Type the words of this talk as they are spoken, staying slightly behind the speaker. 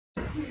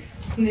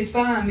Ce n'est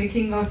pas un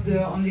making-of de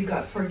Only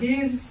God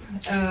Forgives,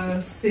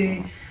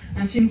 c'est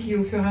un film qui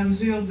au fur et à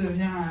mesure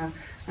devient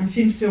un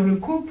film sur le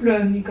couple,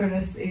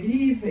 Nicolas et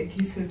Liv, et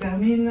qui se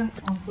termine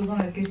en posant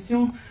la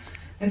question,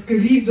 est-ce que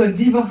Liv doit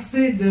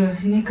divorcer de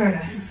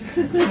Nicolas?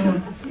 So,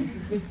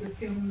 it's the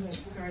film that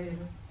started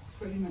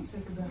pretty much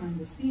as a behind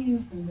the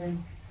scenes, and then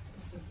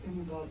it's a film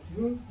about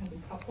you as a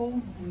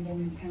couple, and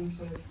then it ends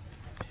with,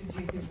 should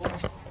you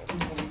divorce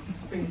Nicolas?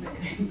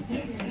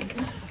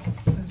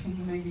 So can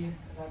you maybe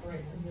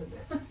elaborate a little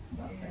bit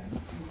about that?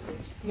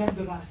 Not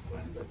the last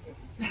one, but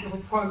the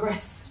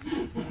progress.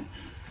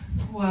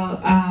 Well,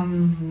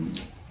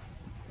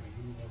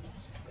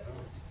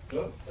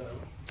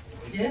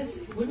 yes,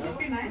 wouldn't it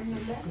be nice?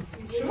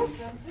 Sure.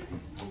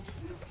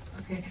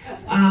 Okay.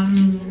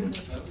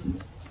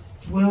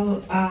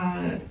 Well,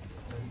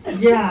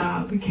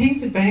 yeah, we came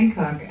to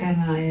Bangkok,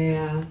 and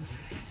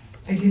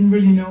I didn't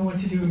really know what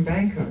to do in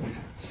Bangkok,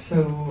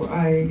 so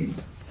I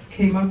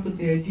came up with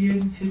the idea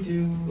to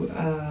do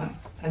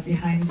a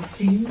behind the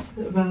scenes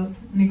about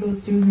Nicolas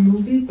doing a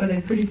movie, but I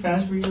pretty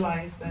fast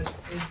realized that it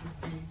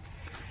would be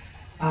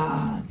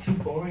too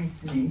boring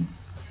for me.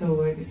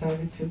 So I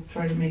decided to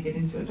try to make it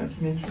into a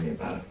documentary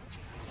about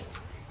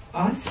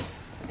us,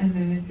 and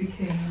then it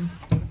became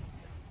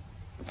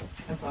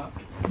about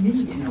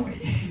me in a way.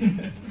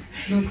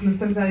 Donc nous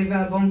sommes arrivés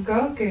à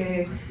Bangkok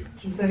et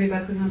je ne savais pas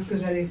très bien ce que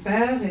j'allais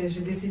faire et j'ai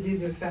décidé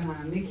de faire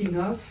un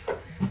making-of.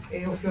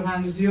 Et au fur et à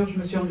mesure, je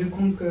me suis rendu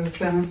compte que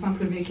faire un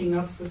simple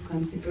making-of, ce serait un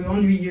petit peu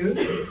ennuyeux.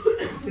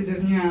 C'est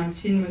devenu un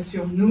film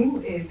sur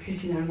nous et puis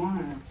finalement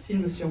un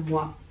film sur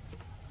moi.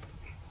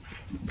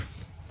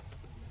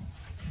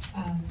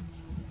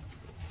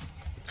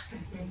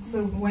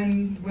 So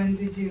when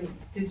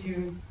did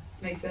you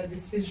make that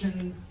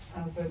decision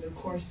over the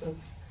course of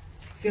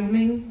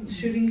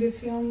shooting the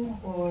film,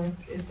 or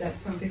is that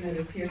something that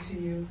appeared to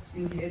you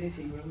in the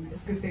editing room?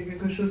 Est-ce que c'est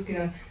quelque chose qu'il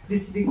a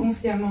décidé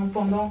consciemment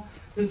pendant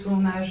le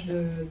tournage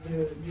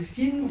du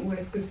film, ou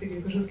est-ce que c'est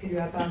quelque chose qui lui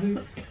a apparu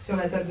sur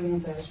la table de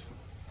montage?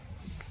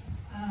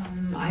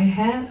 I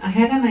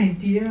had an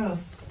idea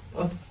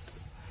of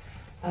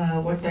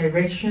what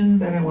direction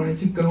that I wanted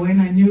to go in.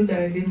 I knew that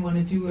I didn't want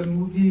to do a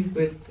movie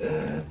with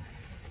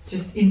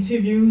just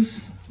interviews,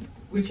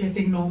 which I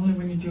think normally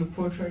when you do a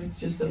portrait, it's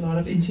just a lot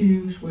of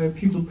interviews where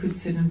people could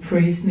sit and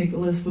praise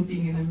Nicolas for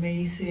being an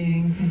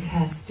amazing,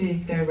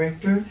 fantastic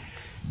director,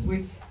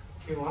 which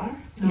you are,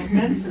 no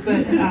offense,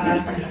 but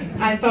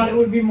I thought it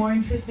would be more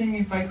interesting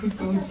if I could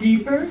go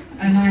deeper,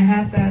 and I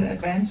had that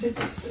advantage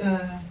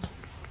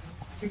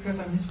because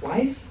I'm his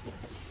wife.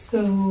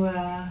 So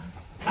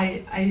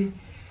I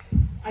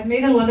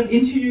made a lot of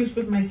interviews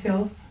with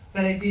myself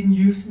that I didn't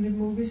use in the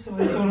movie, so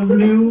I sort of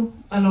knew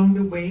along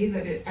the way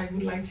that I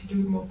would like to do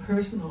it more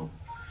personal.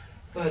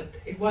 But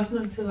it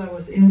wasn't until I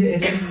was in the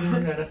editing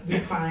room that we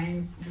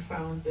found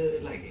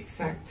the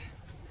exact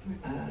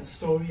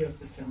story of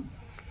the film.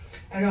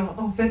 Alors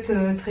en fait,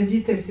 très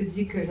vite, elle s'est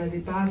dit qu'elle n'allait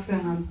pas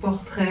faire un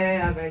portrait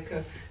avec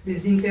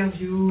des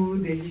interviews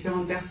des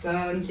différentes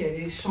personnes qui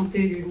allaient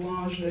chanter les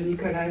louanges de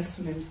Nicolas,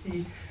 même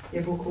si il y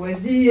a beaucoup à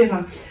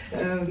dire,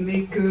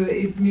 mais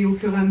au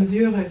fur et à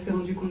mesure, elle s'est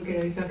rendue compte qu'elle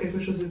allait faire quelque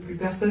chose de plus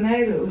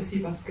personnel, aussi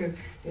parce qu'elle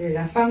est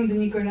la femme de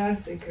Nicolas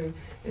et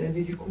qu'elle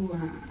avait du coup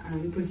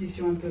une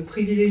position un peu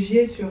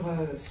privilégiée sur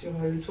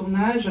le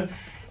tournage.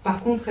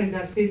 Par contre, elle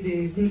a fait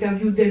des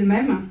interviews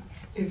d'elle-même,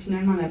 que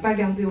finalement elle n'a pas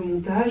gardé au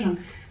montage,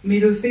 mais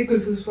le fait que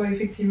ce soit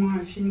effectivement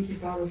un film qui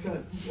parle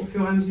au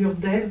fur et à mesure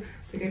d'elle,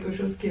 c'est quelque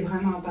chose qui est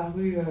vraiment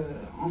apparu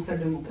en salle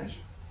de montage.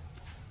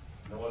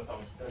 On va faire un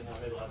petit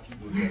intermède rapide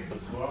ce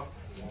soir,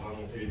 on va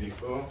monter les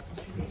décors.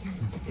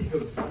 Et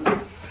comme ça,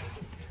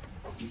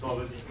 ils sont à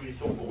votre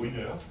disposition pour 1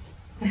 heure.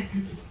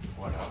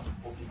 Voilà,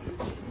 profitez.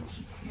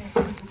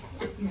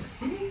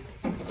 Merci.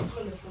 Il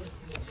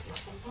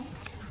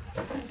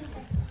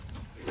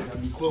y a un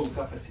micro à vous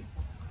faire passer.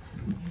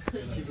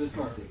 Qui veut se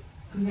lancer?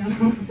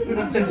 J'ai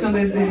l'impression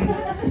d'être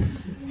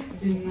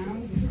des nains.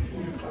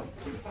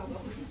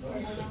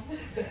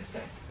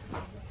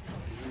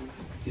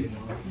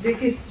 Des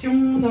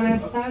questions dans la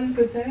salle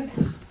peut-être?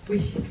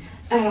 Oui.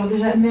 Alors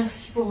déjà,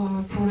 merci pour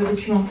le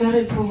documentaire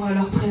et pour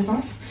leur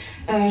présence.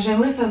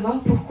 J'aimerais savoir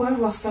pourquoi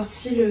avoir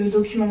sorti le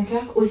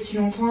documentaire aussi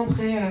longtemps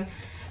après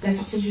la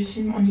sortie du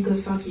film Only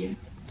God Forgives.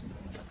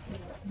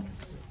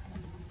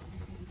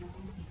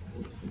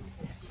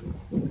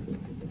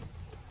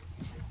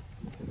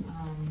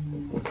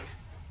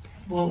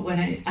 Well,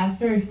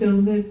 after I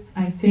filmed it,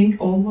 I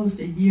think almost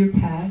a year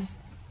passed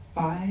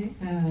by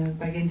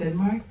back in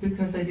Denmark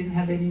because I didn't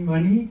have any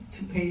money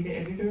to pay the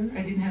editor.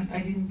 I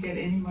didn't get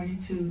any money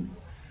to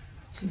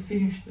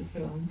finish the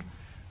film.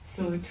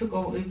 So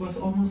it was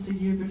almost a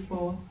year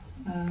before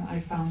I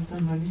found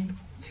some money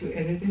to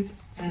edit it.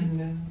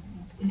 And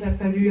il a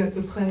fallu à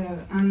peu près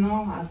 1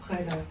 an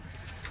après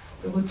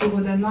le retour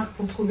au Danemark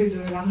pour trouver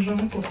de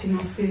l'argent pour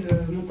financer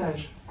le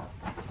montage.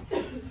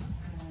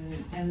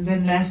 And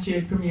then last year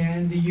it premiered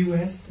in the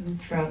US and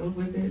traveled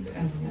with it,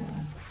 and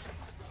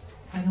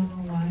I don't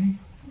know why.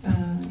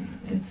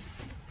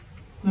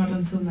 Not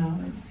until now,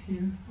 it's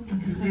here.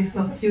 Il est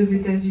sorti aux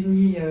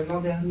États-Unis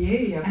l'an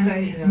dernier et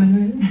après,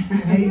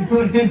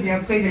 et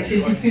après il a été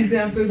diffusé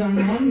un peu dans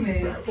le monde,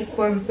 mais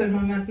pourquoi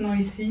seulement maintenant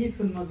ici? Il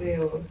faut demander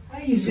aux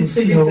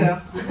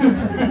distributeurs.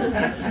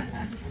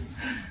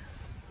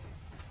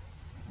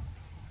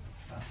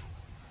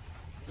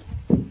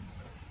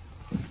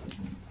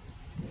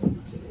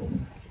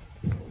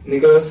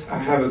 Nicolas, I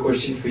have a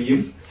question for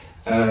you.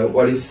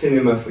 What is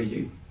cinema for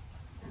you?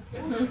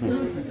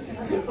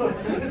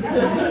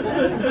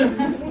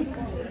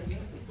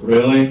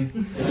 Really?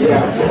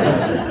 Yeah.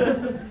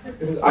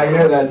 I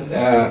know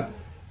that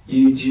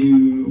you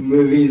do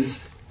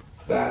movies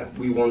that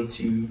we want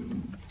to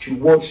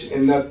watch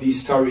and not the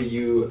story.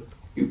 You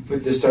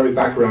put the story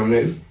background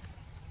in.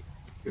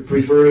 You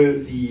prefer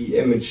the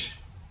image.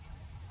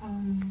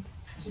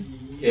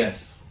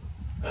 Yes.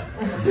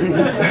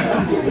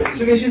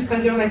 Je vais juste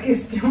traduire la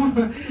question.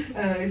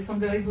 Il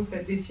semblerait que vous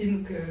faites des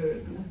films que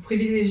vous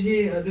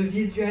privilégiez le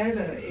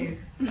visuel et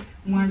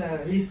moins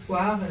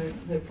l'histoire.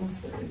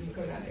 Réponse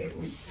Nicolas est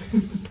oui.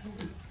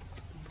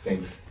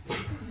 Thanks.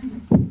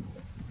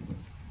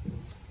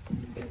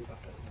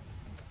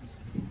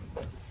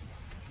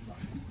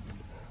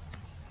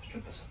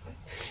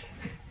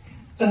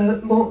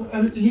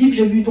 Liv,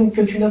 j'ai vu donc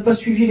que tu n'as pas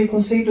suivi les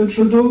conseils de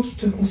Jodo qui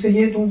te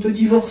conseillait donc de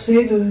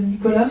divorcer de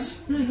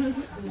Nicolas.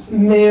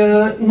 Mais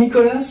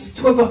Nicolas,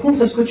 toi par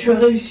contre, est-ce que tu as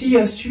réussi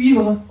à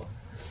suivre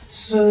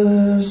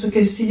ce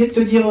qu'essayait de te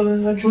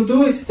dire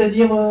Jodo, et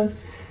c'est-à-dire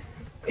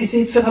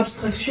essayer de faire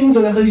abstraction de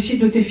la réussite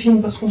de tes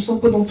films, parce qu'on sent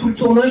pas dans tout le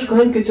tournage quand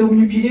même que tu es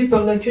obnubilé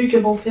par l'accueil que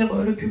va en faire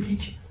le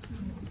public.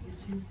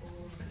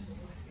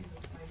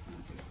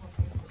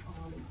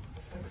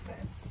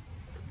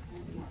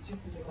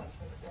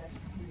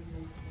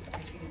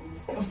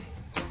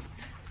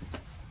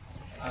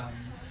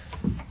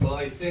 Well,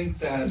 I think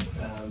that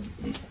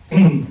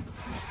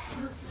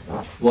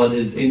what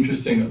is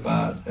interesting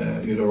about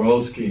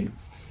Jodorowsky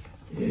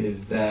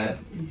is that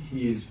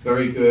he's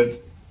very good,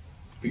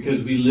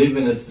 because we live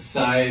in a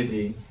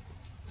society,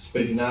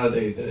 especially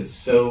nowadays, that is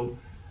so,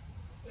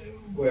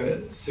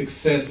 where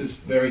success is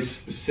very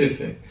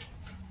specific.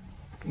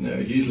 You know,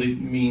 it usually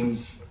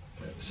means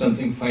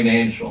something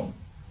financial.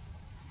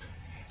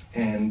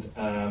 And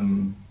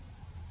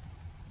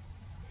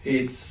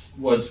it's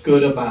what's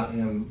good about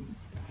him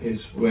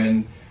is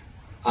when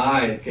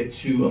I get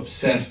too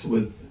obsessed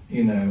with,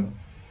 you know,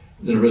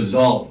 the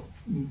result,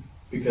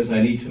 because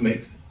I need to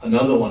make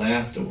another one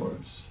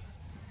afterwards.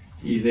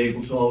 He's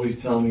able to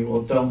always tell me,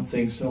 well, don't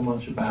think so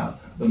much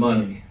about the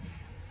money.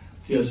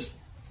 Just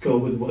go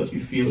with what you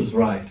feel is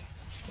right.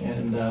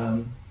 And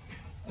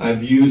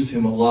I've used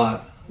him a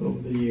lot over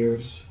the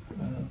years.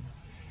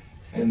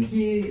 Ce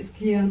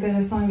qui est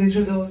intéressant avec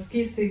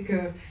Jodorowsky, c'est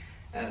que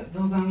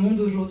dans un monde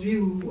aujourd'hui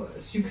où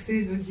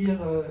succès veut dire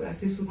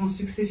assez souvent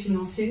succès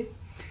financier,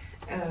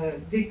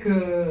 dès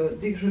que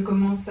je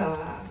commence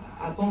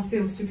à penser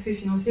au succès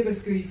financier, parce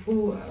qu'il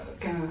faut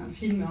qu'un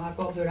film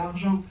rapporte de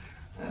l'argent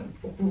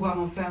pour pouvoir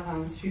en faire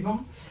un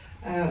suivant,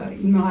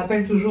 il me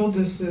rappelle toujours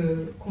de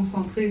se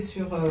concentrer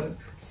sur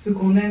ce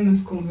qu'on aime,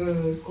 ce qu'on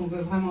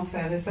veut vraiment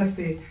faire. Et ça,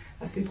 c'est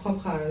assez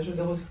propre à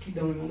Jodorowsky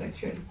dans le monde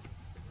actuel.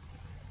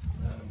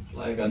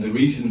 Like on the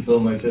recent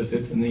film I just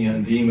did, The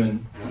Neon Demon,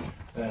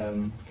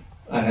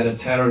 I had a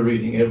tarot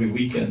reading every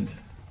weekend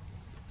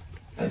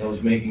as I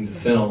was making the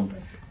film.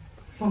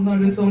 Pendant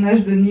le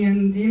tournage de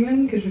Neon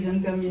Demon que je viens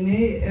de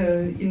terminer,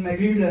 il m'a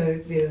lu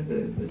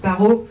le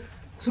tarot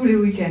tous les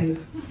week-ends.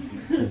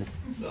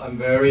 So I'm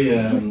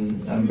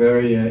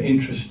very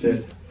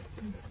interested.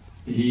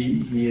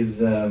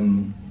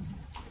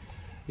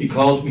 He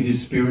calls me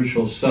his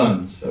spiritual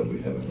son, so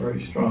we have a very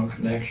strong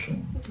connection.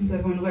 Nous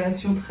avons une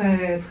relation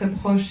très très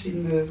proche.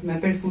 Il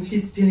m'appelle son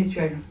fils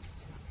spirituel.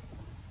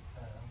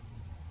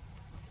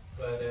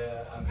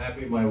 I'm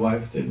happy my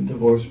wife didn't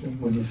divorce me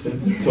when he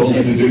told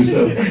me to do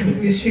so.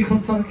 Mais je suis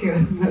content que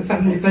ma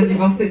femme n'ait pas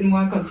divorcé de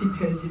moi quand il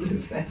lui a dit de le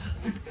faire.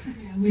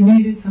 We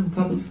needed some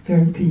couples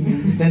therapy,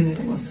 and then it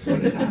was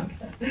sorted out.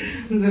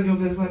 Nous avions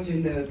besoin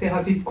d'une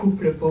thérapie de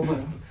couple pour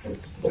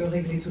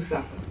régler tout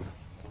ça.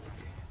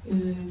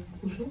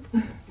 Bonjour.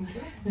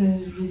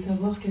 Je voulais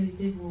savoir quels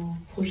étaient vos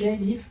projets,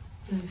 Liv.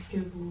 Est-ce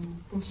que vous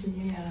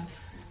continuez à...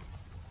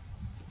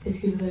 Est-ce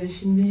que vous avez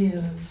filmé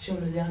sur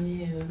le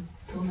dernier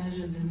tournage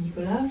de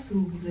Nicolas,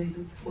 ou vous avez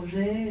d'autres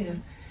projets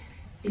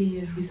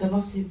et je voulais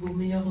savoir si vos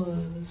meilleurs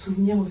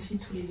souvenirs aussi,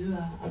 tous les deux,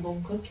 à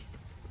Bangkok.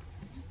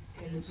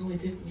 Quels ont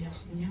été vos meilleurs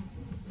souvenirs?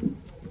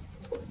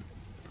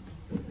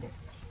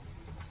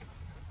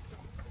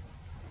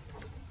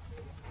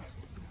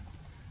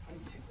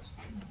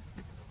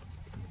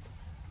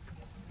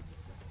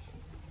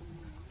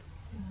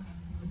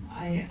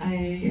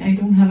 I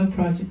don't have a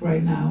project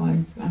right now.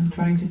 I'm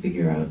trying to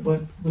figure out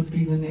what would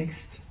be the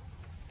next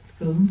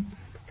film,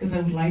 because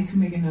I would like to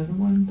make another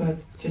one,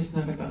 but just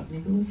not about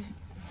Nicolas.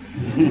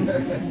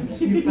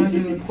 Je n'ai pas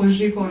de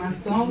projet pour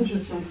l'instant. Je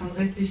suis en train de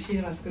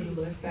réfléchir à ce que je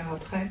voudrais faire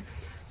après.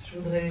 Je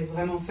voudrais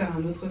vraiment faire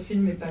un autre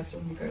film, mais pas sur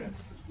Nicolas.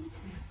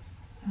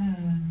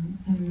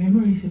 And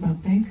memories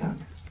about Bangkok.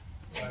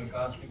 I'm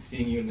Gosling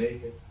seeing you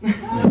naked.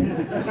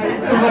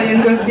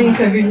 Ryan Gosling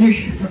t'a vu nu.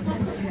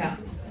 Yeah.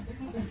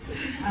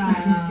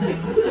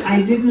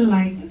 I didn't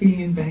like being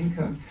in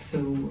Bangkok, so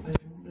I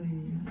don't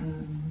really.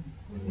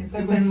 J'ai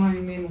pas tellement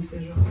aimé mon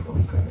séjour à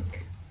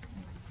Bangkok.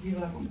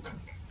 Vivre à Bangkok.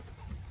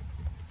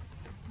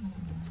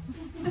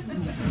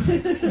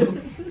 So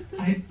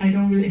I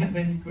don't really have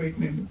any great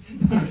memories.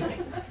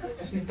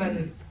 Je n'ai pas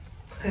de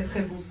très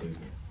très bons souvenirs.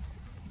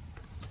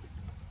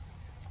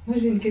 Moi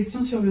j'ai une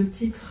question sur le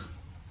titre.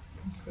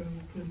 Je pense que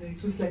vous posez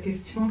tous la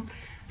question.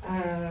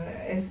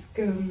 Est-ce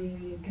que...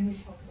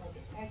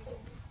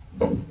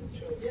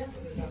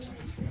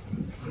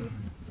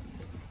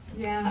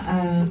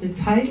 Yeah, the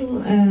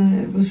title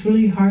was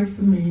really hard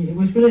for me. It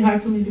was really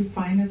hard for me to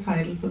find a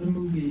title for the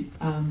movie.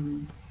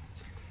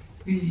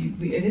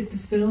 We edited the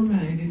film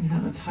and I didn't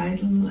have a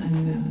title,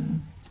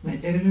 and my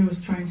editor was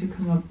trying to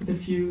come up with a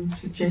few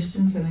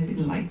suggestions and I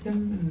didn't like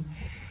them, and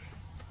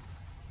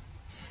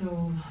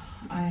so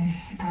I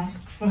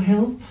asked for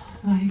help,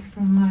 like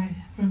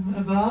from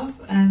above,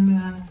 and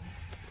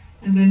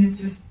then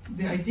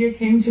the idea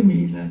came to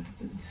me that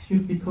it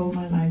should be called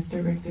My Life,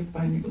 directed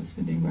by Nicolas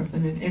Winding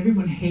Refn, and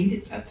everyone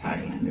hated that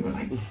title, and they were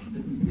like,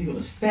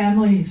 Nicolas'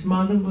 family, his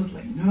mother was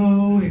like,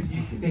 no,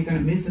 they're going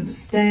to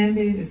misunderstand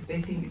it, they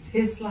think it's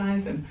his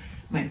life, and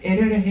my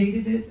editor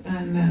hated it,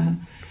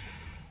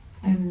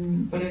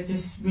 but I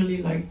just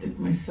really liked it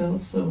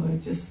myself, so I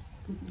just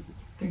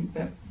think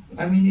that,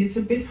 I mean, it's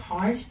a bit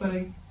harsh, but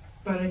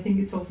I think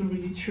it's also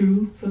really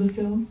true for the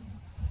film.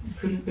 It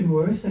could have been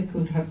worse. I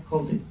could have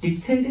called it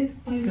Dictated.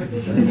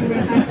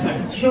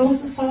 I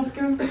chose a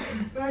softer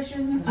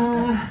version.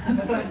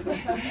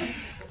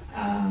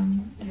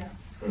 Yeah,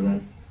 so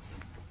that's...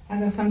 À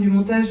la fin du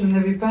montage, je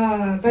n'avais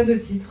pas de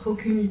titre,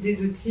 aucune idée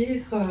de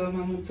titre.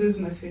 Ma monteuse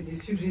m'a fait des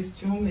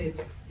suggestions, mais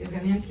il n'y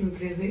avait rien qui me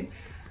plaisait.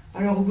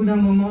 Alors au bout d'un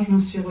moment, je m'en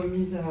suis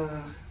remise à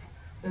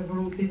la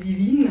volonté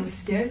divine, au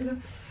ciel.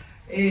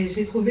 Et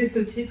j'ai trouvé ce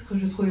titre que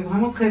je trouvais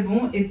vraiment très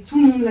bon, et tout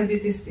le monde l'a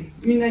détesté.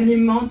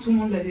 Unanimement, tout le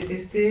monde l'a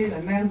détesté.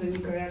 La mère de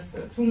Nicolas,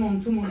 tout le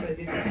monde l'a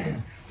détesté.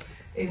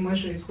 Et moi,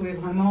 je l'ai trouvé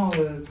vraiment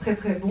très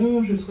très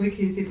bon. Je trouvais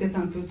qu'il était peut-être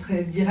un peu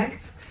très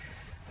direct.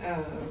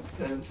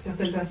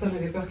 Certaines personnes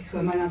avaient peur qu'il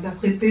soit mal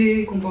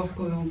interprété, qu'on pense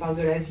qu'on parle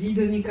de la vie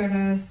de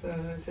Nicolas,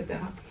 etc.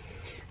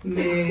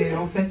 Mais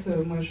en fait,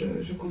 moi,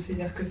 je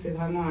considère que c'est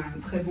vraiment un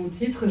très bon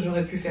titre.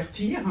 J'aurais pu faire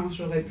pire. Hein.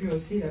 J'aurais pu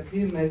aussi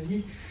l'appeler Ma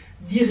vie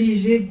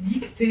dirigée,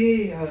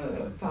 dictée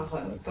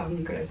par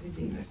Nicolas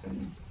Winding Refn.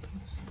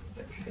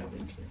 J'aurais pu faire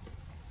bien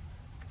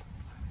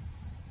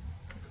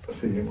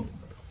pire.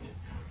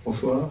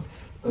 Bonsoir.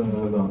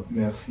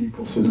 Merci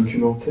pour ce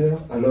documentaire.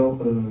 Alors,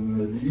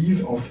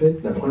 Liv, en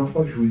fait, la première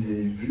fois que je vous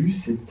ai vu,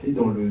 c'était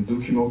dans le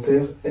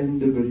documentaire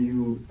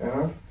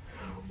NWR,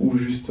 où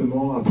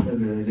justement, après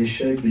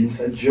l'échec de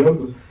Inside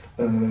Job,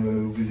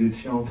 vous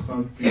étiez en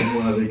train, plus ou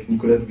moins avec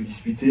Nicolas, de vous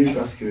disputer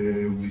parce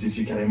que vous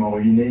étiez carrément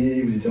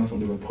ruiné, vous étiez enceinte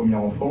de votre premier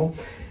enfant.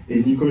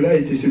 Et Nicolas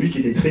était celui qui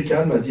était très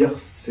calme à dire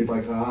c'est pas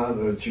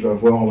grave, tu vas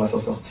voir, on va s'en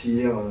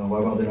sortir, on va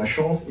avoir de la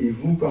chance. Et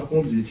vous, par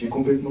contre, vous étiez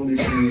complètement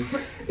déprimé.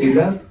 Et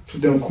là, tout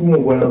d'un coup, on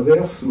voit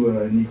l'inverse où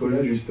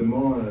Nicolas,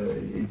 justement,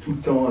 est tout le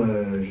temps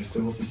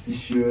justement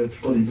suspicieux, tout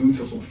le temps des doutes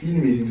sur son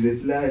film, et vous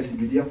êtes là à essayer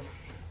de lui dire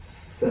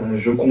ça,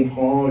 je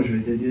comprends, je vais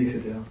t'aider,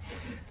 etc.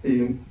 Et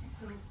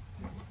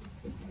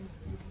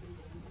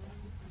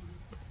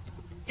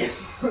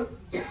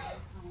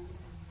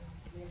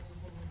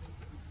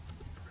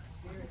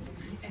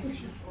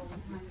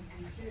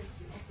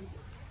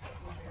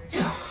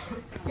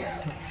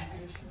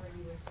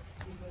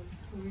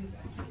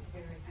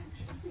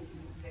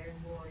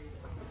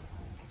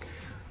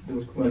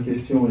donc ma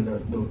question est là,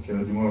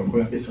 du moins ma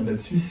première question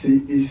là-dessus,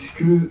 c'est est-ce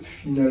que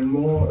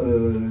finalement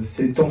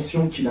ces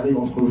tensions qu'il arrive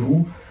entre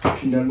vous,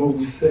 finalement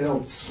vous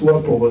servent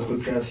soit pour votre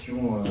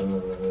création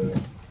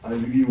à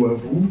lui ou à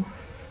vous,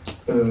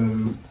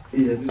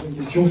 et la deuxième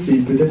question, c'est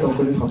peut-être en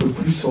connaître un peu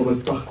plus sur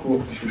votre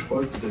parcours, puisque je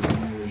crois que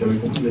j'avais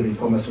compris que vous avez une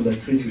formation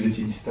d'actrice, vous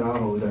étiez une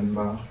star au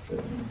Danemark.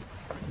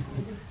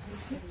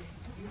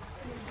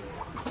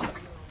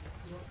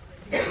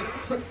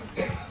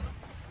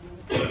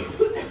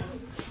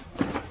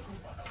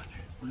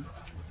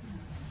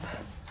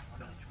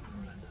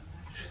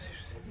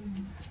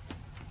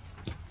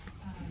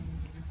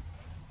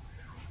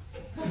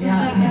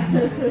 Yeah,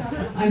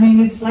 I mean,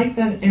 it's like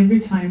that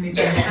every time he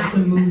does a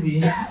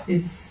movie.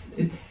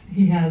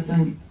 He has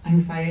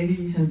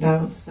anxieties and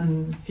doubts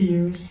and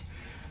fears.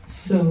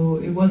 So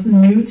it wasn't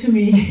new to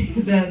me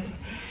that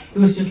it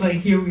was just like,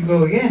 here we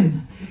go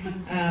again.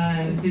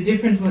 The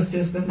difference was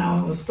just that now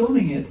I was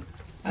filming it.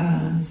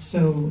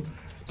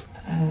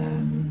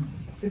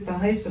 C'est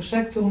pareil sur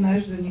chaque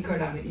tournage de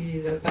Nicolas.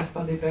 Il passe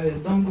par des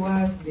périodes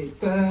d'angoisse, des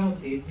peurs,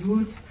 des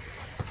doutes.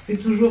 C'est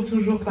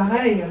toujours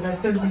pareil. La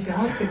seule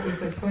différence, c'est que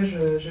cette fois,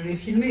 je l'ai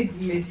filmé.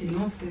 Mais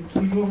sinon, c'est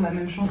toujours la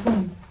même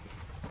chanson.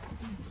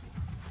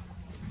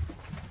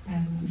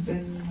 And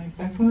then my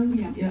background,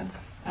 yeah.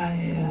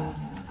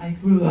 I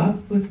grew up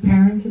with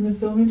parents in the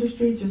film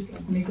industry, just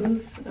like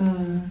Nicolas.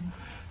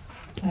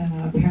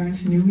 Our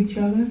parents knew each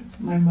other.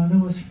 My mother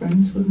was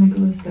friends with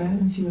Nicolas' dad,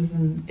 and she was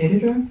an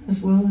editor as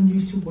well, and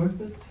used to work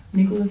with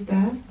Nicolas'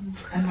 dad.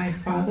 And my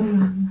father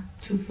went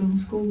to film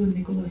school with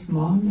Nicolas'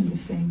 mom in the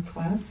same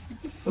class.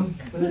 So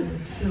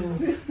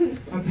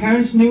our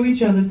parents knew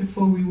each other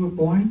before we were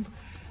born,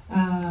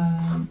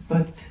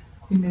 but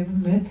we never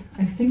met.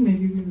 I think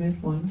maybe we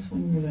met once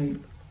when we were like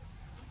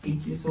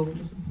 8 years old or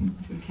something.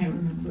 We can't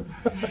remember.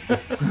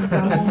 Mes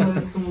parents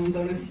sont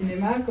dans le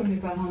cinéma, comme les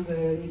parents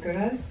de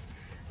Nicolas.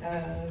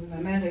 Ma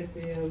mère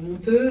était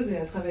monteuse et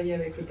a travaillé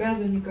avec le père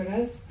de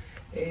Nicolas.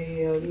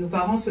 Et nos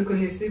parents se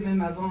connaissaient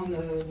même avant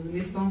nos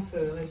naissances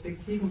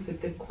respectives. On s'est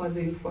peut-être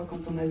croisés une fois quand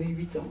on avait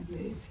 8 ans.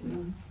 Mais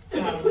sinon,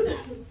 ça...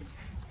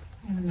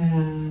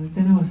 And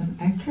then I was an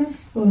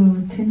actress for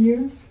 10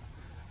 years.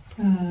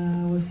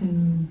 I was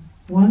in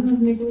one of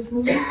Nicolas'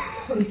 movies,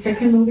 the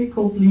second movie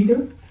called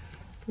Leader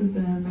with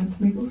Mads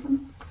Mikkelsen.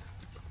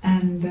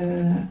 And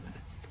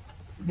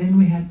then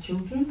we had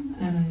children,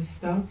 and I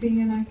stopped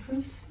being an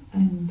actress.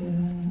 And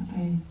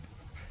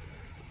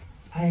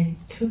I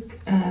took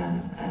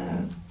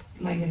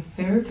like a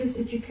therapist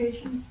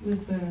education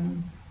with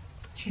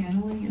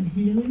channeling and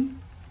healing.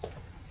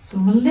 So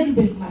I'm a little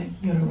bit like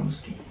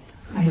Jodorowsky.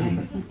 I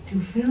like do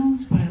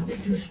films, but I also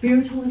do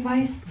spiritual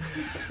advice.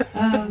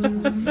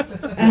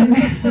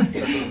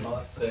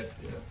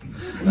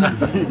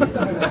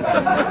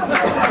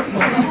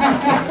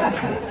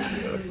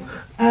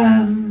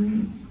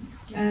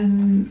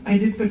 And I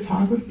did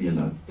photography a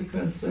lot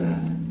because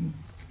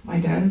my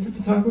dad is a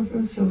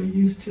photographer, so we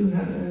used to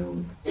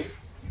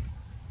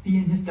be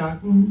in his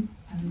darkroom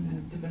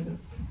and develop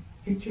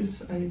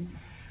pictures.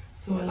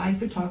 So I like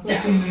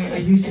photography. I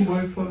used to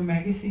work for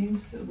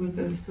magazines with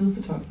still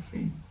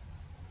photography.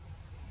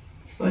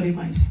 But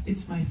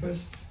it's my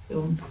first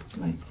film,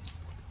 like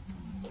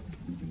I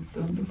didn't do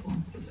film before,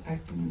 just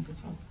acting and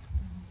photography.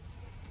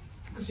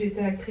 J'ai été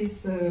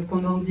actrice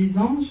pendant 10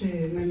 ans.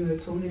 J'ai même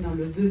tourné dans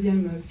le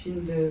deuxième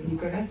film de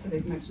Nicolas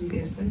avec Mads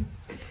Mikkelsen.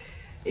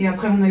 Et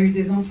après, on a eu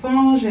des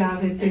enfants. J'ai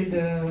arrêté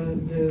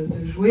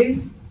de jouer.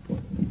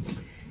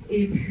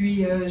 Et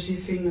puis, j'ai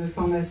fait une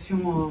formation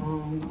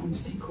en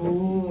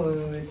psycho,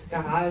 etc.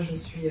 Je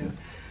suis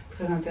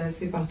très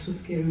intéressée par tout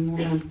ce qui est le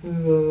monde un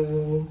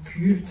peu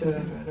occulte.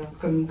 Alors,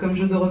 comme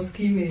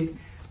Jodorowsky, mais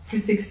plus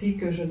sexy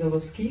que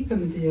Jodorowsky,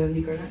 comme dit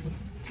Nicolas.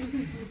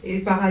 Et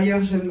par ailleurs,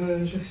 j'ai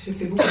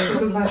fait beaucoup de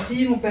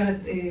photographie. Mon père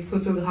est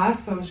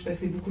photographe. J'ai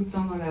passé beaucoup de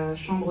temps dans la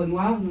chambre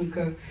noire. Donc,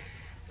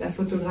 la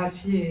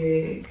photographie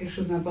est quelque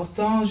chose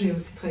d'important. J'ai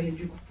aussi travaillé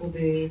du coup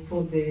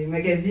pour des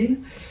magazines.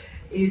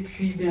 Et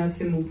puis, bien,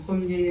 c'est mon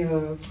premier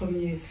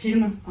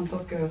film en tant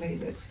que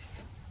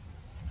réalisatrice.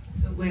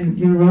 So when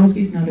Jodorowsky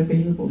is not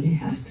available, he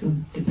has to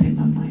depend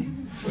on my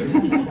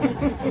choices.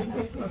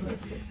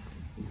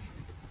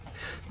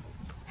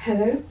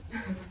 Hello.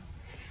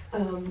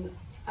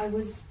 I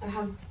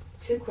have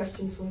two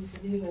questions, one to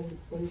Liv and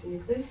one to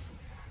Nicolas.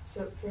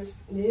 So first,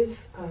 Liv,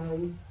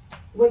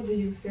 what do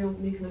you feel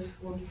Nicolas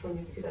wants from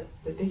you? Because at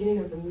the beginning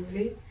of the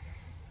movie,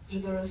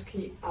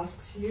 Jodorowsky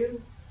asks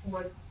you,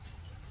 what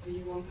do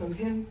you want from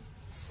him?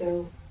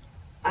 So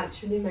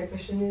actually my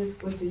question is,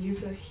 what do you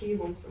feel he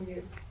wants from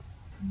you?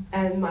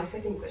 And my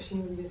second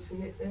question would be to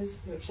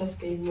Nicolas, you're just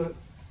getting more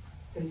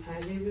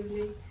entirely with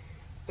me.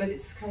 But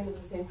it's kind of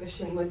the same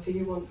question. What do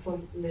you want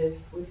from Liv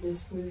with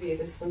this movie? Is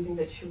this something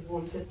that you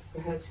wanted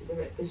for her to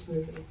direct this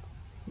movie?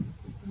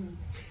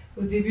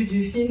 Au début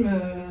du film,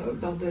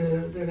 lors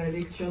de la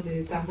lecture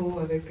des tarots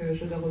avec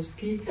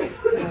Jodorowsky,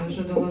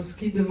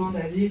 Jodorowsky demande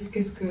à Liv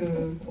qu'est-ce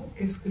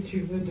que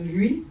tu veux de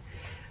lui.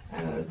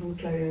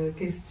 Donc la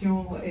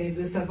question est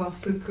de savoir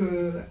ce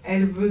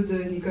qu'elle veut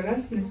de Nicolas,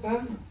 n'est-ce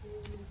pas?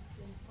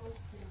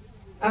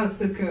 Ah,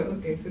 ce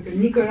que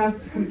Nicolas,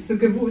 ce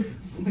que vous,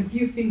 what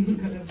you think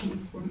Nicolas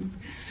wants from you.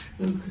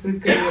 Donc ce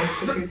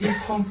que Liv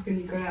pense que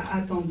Nicolas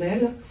attend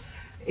d'elle.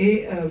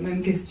 Et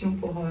même question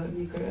pour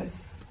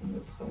Nicolas, dans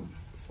notre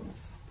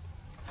sens.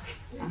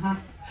 Aha.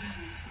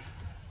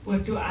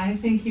 What do I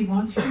think he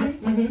wants from me?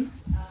 Mm-hmm.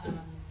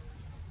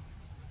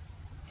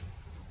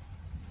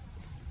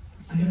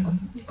 I don't know.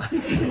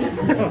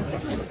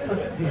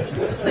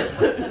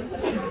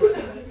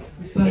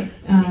 But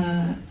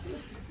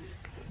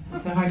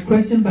it's a hard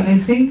question, but I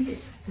think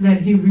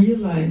that he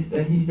realized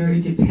that he's very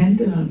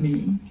dependent on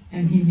me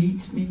and he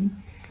needs me.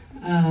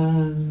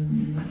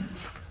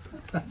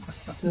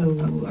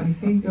 So I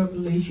think our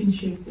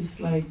relationship is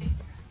like,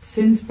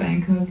 since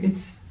Bangkok,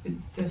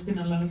 there's been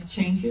a lot of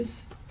changes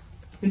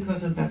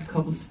because of that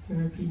couples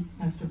therapy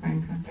after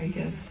Bangkok, I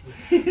guess.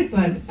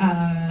 But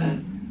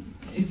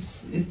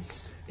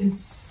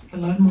it's a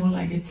lot more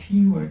like a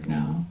teamwork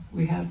now.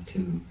 We have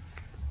to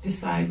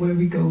decide where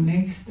we go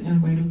next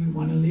and where do we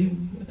want to live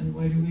and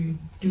where do we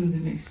do the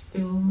next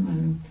film.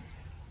 And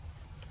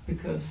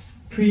because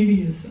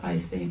previous I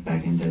stayed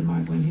back in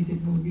Denmark when he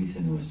did movies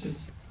and it was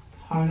just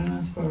hard on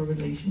us for our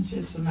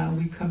relationship. So now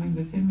we're coming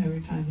with him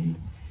every time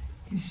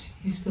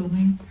he's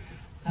filming.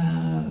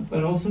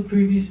 But also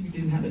previously we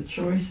didn't have a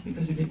choice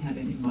because we didn't have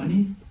any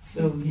money.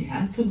 So he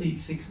had to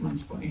leave 6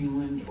 months for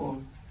England or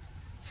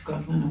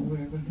Scotland or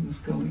wherever he was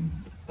going.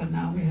 But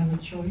now we have a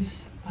choice.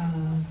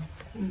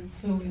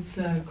 So it's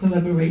a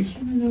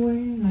collaboration in a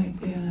way,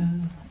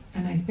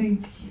 and I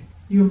think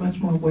you're much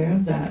more aware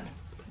of that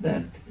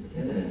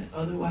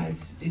otherwise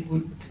it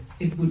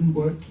wouldn't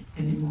work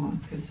anymore,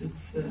 because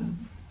it's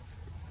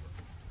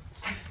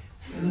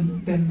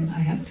then I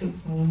had to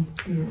follow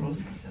your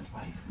Rosa's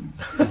advice.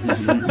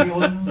 We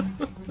all know.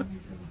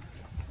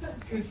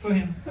 Good for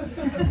him.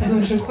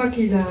 Donc je crois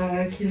qu'il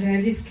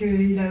réalise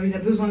qu'il a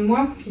besoin de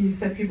moi, qu'il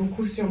s'appuie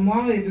beaucoup sur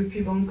moi, et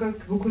depuis Bangkok,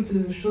 beaucoup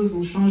de choses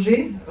ont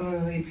changé,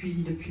 et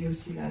puis depuis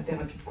aussi la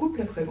thérapie de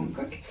couple après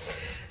Bangkok.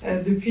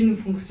 Depuis, nous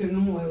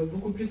fonctionnons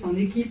beaucoup plus en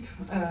équipe.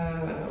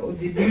 Au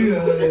début,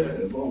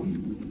 bon,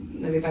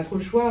 on n'avait pas trop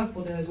le choix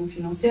pour des raisons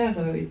financières.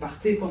 Ils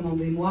partaient pendant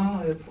des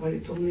mois pour aller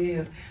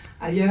tourner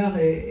ailleurs,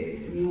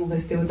 et nous, on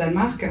restait au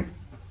Danemark.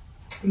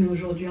 Mais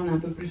aujourd'hui, on a un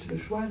peu plus le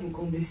choix, donc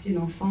on décide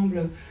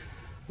ensemble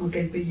dans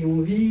quel pays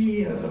on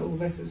vit, où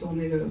va se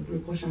tourner le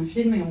prochain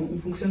film, et on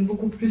fonctionne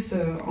beaucoup plus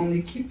en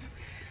équipe.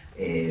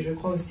 Et je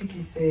crois aussi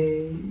qu'il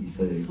s'est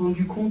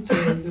rendu compte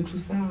de tout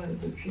ça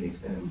depuis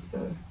l'expérience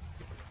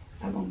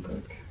à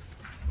Bangkok.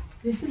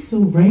 This is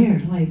so rare,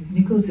 like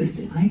Nicolas is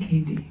the eye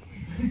candy.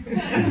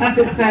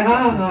 C'est très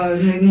rare,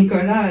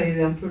 Nicolas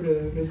est un peu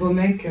le beau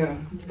mec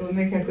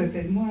à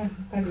côté de moi,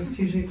 pas le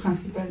sujet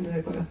principal de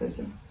la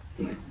conversation.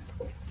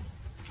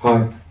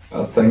 Hi,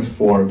 thanks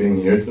for being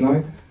here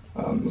tonight.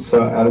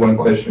 So I had one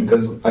question,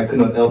 because I could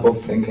not help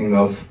but thinking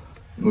of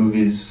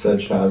movies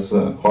such as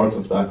Heart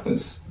of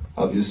Darkness,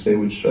 obviously,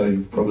 which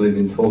you've probably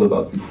been told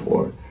about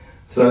before.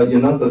 So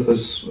you're not the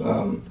first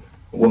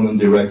woman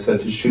director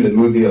to shoot a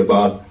movie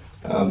about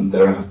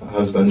their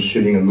husband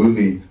shooting a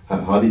movie.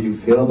 How did you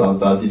feel about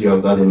that? Did you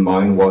have that in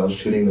mind while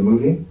shooting the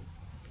movie?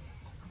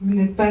 Vous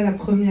n'êtes pas la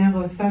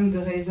première femme de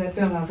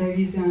réalisateur à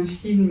réaliser un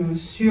film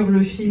sur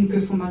le film que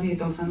son mari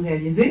est en train de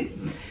réaliser.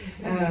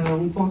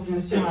 On pense bien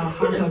sûr à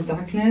Heart of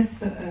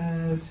Darkness,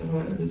 sur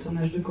le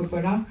tournage de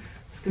Coppola.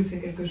 Est-ce que c'est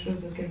quelque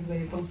chose auquel vous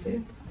avez pensé?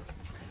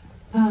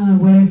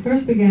 When I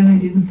first began, I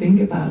didn't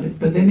think about it,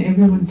 but then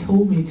everyone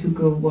told me to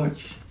go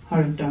watch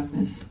Heart of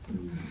Darkness.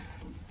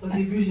 Au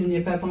début, je n'y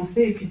ai pas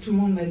pensé, et puis tout le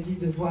monde m'a dit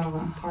de voir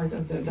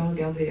de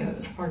regarder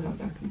Heart of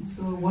Darkness.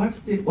 So I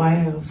watched it while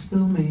I was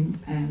filming,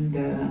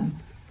 and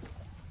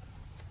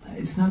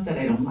it's not that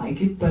I don't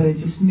like it, but I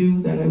just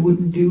knew that I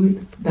wouldn't do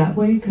it that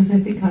way, because I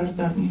think Heart of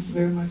Darkness is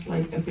very much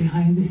like a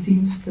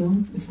behind-the-scenes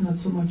film. It's not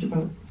so much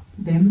about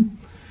them.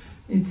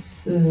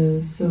 It's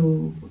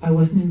so I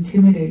wasn't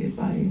intimidated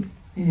by it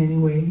in any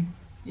way,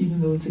 even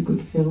though it's a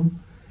good film.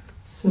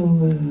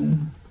 So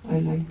I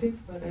liked it,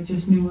 but I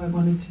just knew I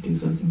wanted to do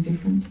something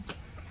different.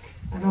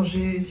 Alors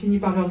j'ai fini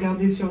par le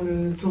regarder sur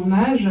le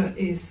tournage,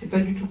 et c'est pas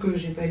du tout que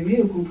j'ai pas aimé,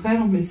 au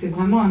contraire, mais c'est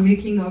vraiment un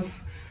making-of.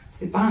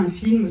 C'est pas un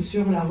film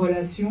sur la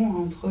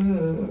relation entre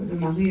le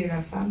mari et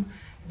la femme.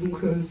 Donc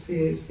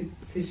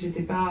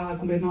j'étais pas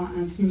complètement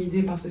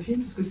intimidée par ce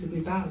film, parce que ce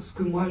n'est pas ce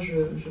que moi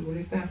je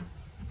voulais faire.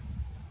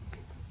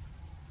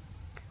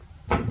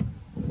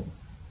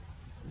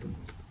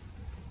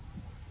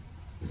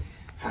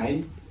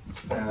 Hi,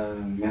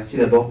 merci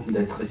d'abord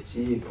d'être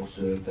ici pour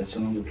ce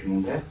passionnant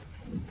documentaire.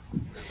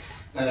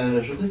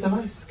 Je voudrais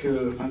savoir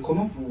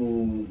comment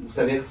vous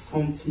avez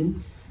ressenti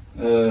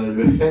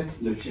le fait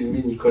de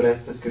filmer Nicolas,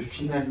 parce que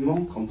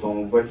finalement, quand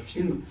on voit le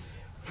film,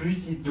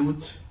 plus il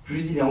doute,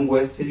 plus il est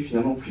angoissé,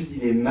 finalement plus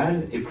il est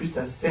mal, et plus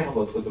ça sert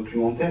votre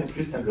documentaire, et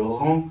plus ça le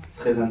rend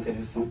très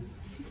intéressant.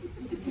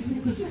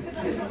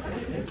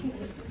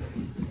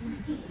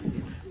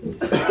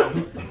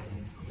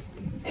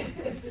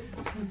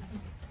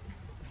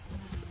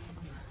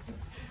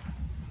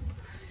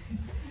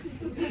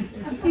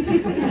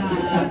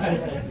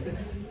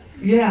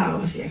 Yeah, I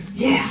was like,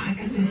 yeah, I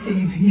got the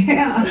scene,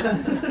 yeah.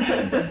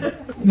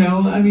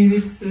 No, I mean,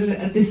 it's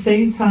at the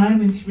same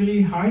time, it's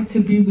really hard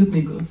to be with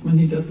Nicolas when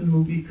he does a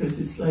movie, because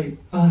it's like,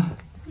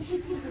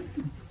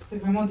 C'est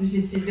vraiment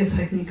difficile d'être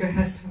avec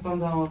Nicolas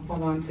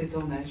pendant un de ses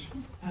tournages.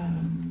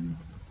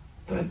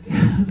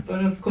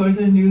 But of course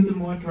I knew the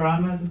more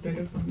drama, the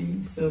better for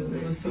me, so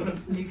there was sort of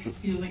mixed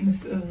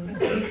feelings.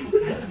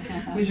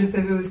 Oui, je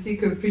savais aussi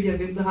que plus il y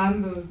avait de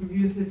drame,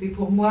 mieux c'était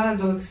pour moi,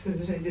 donc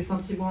j'avais des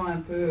sentiments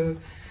un peu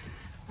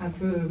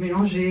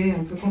mélangés,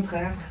 un peu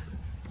contraires.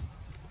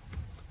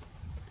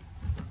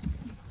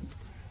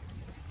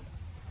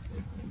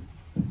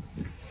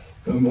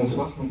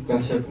 Bonsoir,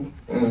 merci à vous.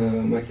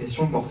 Ma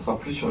question portera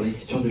plus sur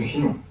l'écriture du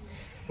film.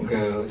 Donc,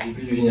 au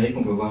début du générique,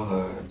 on peut voir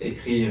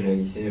écrit et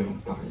réalisé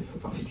par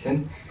Liv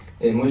Corfixen.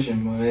 Et moi,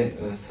 j'aimerais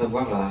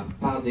savoir la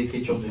part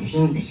d'écriture du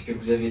film, puisque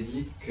vous avez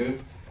dit que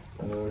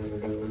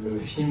le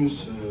film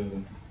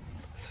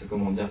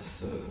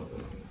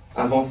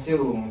avançait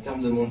en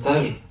termes de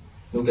montage,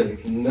 donc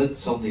avec une autre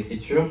sorte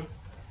d'écriture.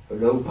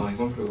 Là où, par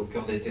exemple, Au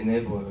cœur des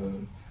ténèbres,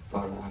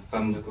 par la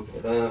femme de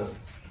Coppola,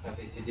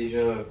 avait été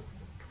déjà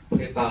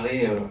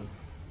préparé,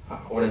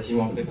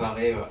 relativement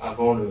préparé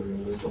avant le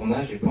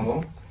tournage et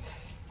pendant.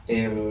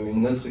 Et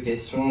une autre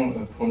question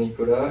pour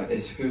Nicolas,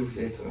 est-ce que vous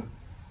êtes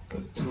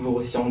toujours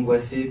aussi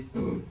angoissé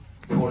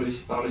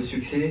par le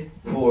succès,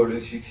 pour le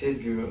succès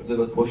de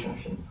votre prochain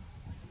film.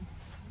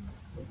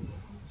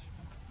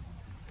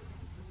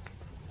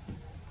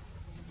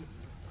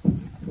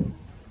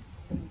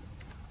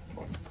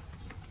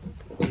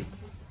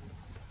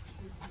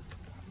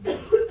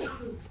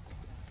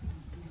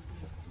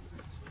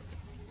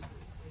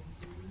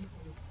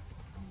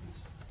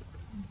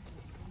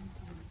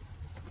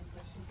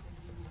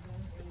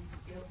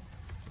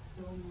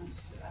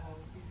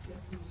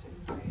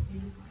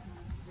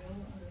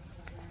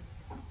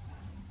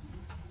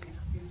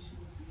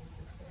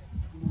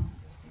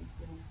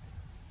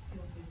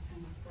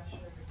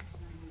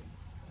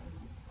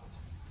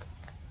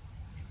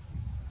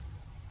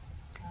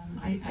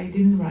 I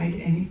didn't write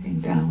anything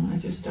down. I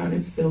just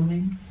started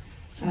filming,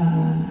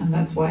 and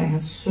that's why I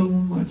had so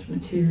much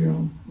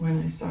material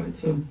when I started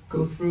to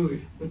go through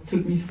it. It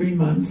took me 3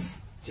 months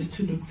just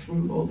to look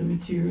through all the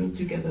material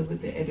together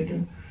with the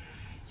editor.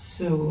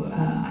 So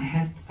I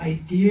had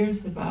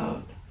ideas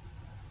about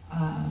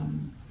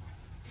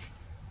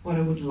what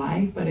I would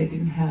like, but I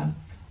didn't have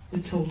the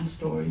total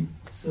story.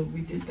 So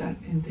we did that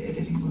in the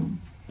editing room.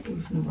 There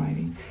was no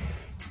writing.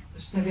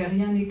 Je n'avais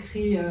rien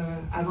écrit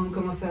avant de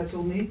commencer à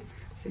tourner.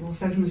 C'est pour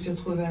ça que je me suis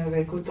retrouvée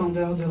avec autant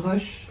d'heures de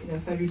rush. Il a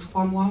fallu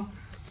 3 mois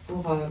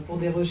pour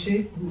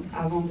dérocher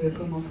avant de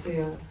commencer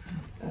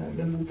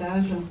le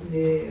montage.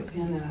 Mais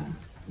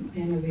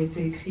rien n'avait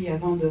été écrit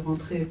avant de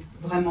rentrer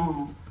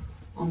vraiment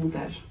en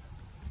montage.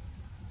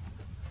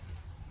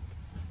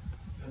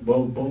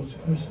 Bon.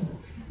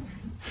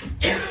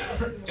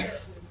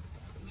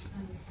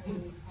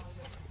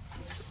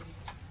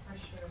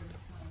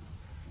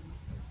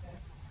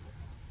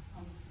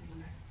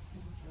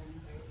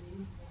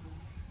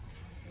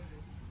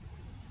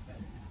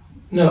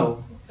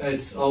 No,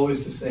 it's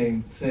always the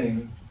same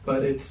thing.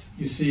 But it's,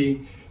 you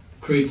see,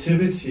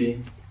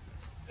 creativity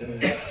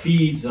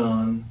feeds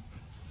on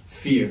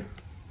fear.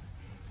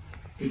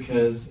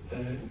 Because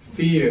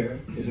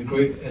fear is a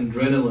great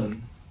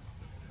adrenaline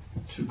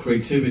to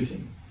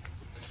creativity.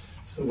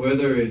 So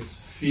whether it's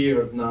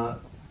fear of not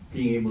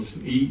being able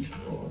to eat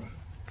or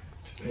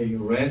to pay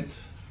your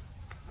rent,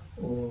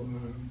 or,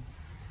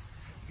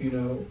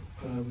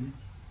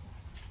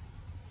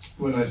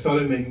 when I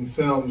started making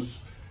films,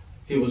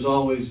 it was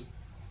always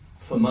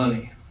for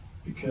money,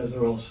 because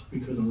or else we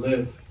couldn't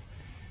live.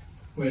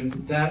 When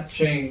that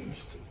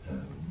changed,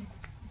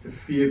 the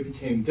fear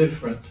became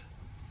different,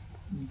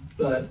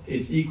 but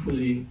it's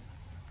equally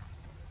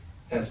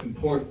as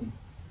important,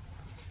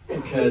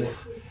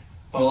 because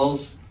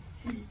else,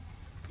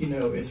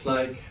 it's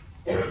like,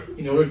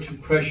 in order to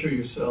pressure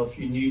yourself,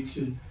 you need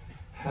to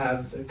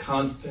have the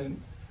constant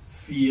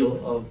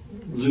feel of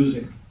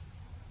losing,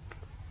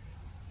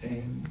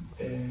 and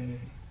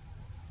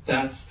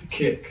that's the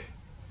kick.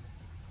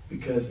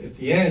 Because at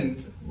the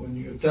end, when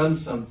you've done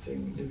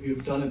something, if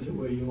you've done it the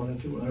way you want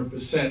to do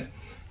 100%,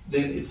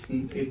 then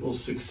it will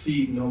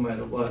succeed no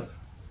matter what.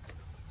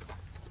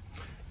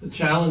 The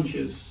challenge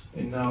is,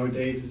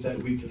 nowadays, is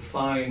that we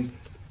define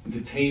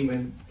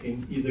entertainment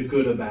in either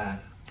good or bad.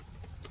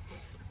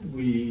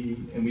 We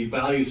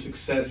value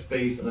success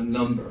based on a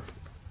number,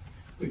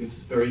 because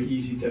it's a very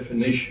easy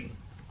definition.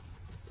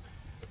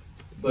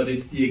 But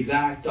it's the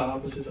exact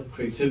opposite of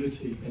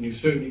creativity, and you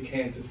certainly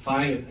can't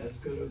define it as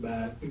good or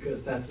bad,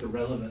 because that's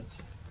irrelevant.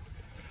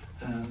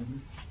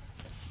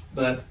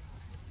 But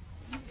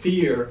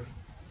fear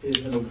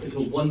is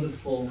a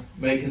wonderful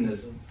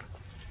mechanism.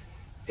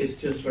 It's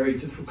just very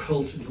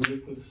difficult to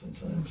live with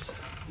sometimes.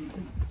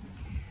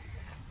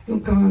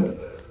 Donc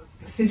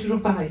c'est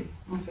toujours pareil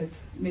en fait,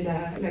 mais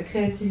la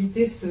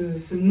créativité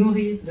se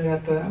nourrit de la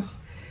peur,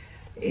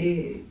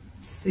 et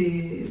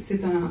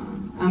c'est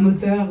un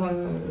moteur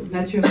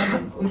naturel.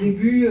 Au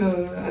début,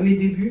 à mes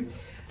débuts,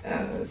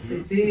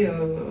 c'était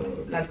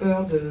la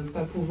peur de ne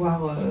pas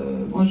pouvoir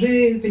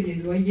manger, payer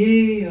le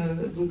loyer.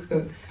 Donc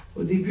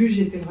au début,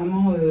 j'étais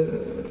vraiment,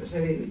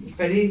 il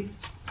fallait,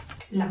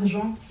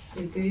 l'argent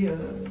était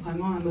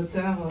vraiment un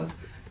moteur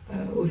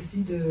aussi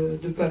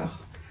de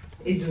peur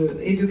et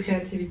de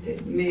créativité.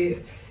 Mais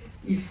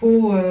il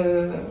faut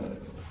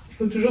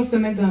toujours se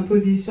mettre dans la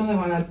position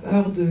d'avoir la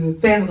peur de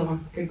perdre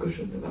quelque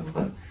chose,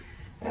 d'avoir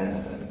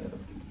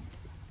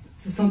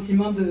ce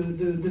sentiment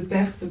de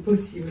perte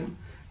possible.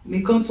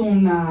 Mais quand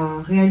on a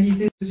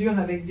réalisé ces mesures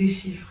avec des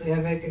chiffres et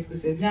avec est-ce que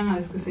c'est bien,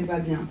 est-ce que c'est pas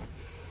bien,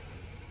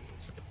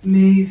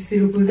 mais c'est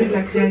l'opposé de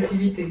la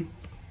créativité.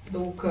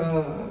 Donc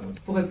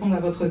pour répondre à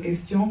votre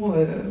question,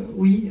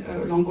 oui,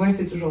 l'angoisse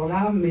est toujours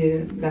là,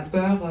 mais la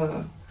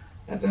peur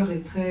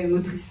est très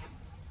motrice.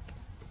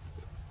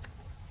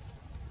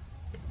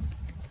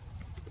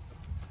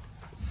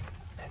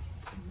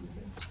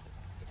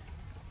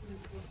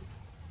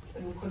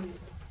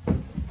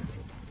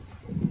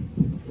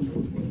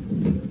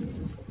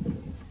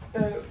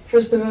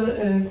 First of all,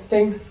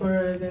 thanks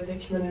for the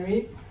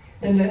documentary.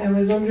 And I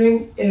was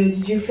wondering,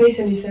 did you face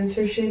any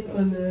censorship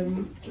on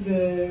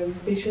the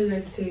picture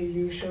that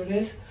you showed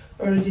us?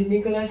 Or did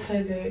Nicolas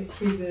have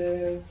his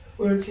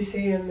word to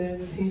say on the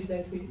things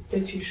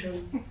that you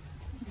showed?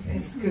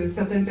 Est-ce que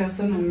certaines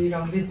personnes ont mis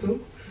leur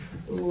veto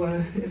Ou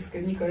est-ce que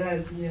Nicolas a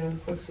dit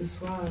quoi que ce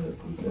soit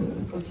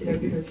quand il a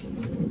vu le film?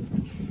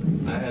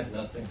 I had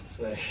nothing to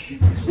say.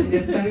 Il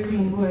n'a pas eu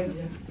mon mot à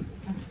dire.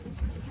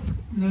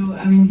 No,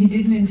 I mean, he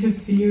didn't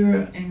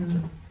interfere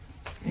in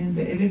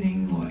the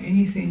editing or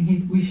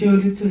anything. We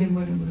showed it to him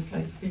when it was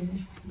like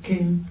finished. He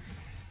came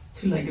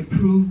to like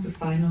approve the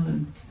final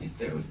and if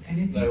there was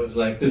anything. I was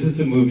like, this is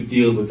the movie,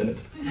 deal with it.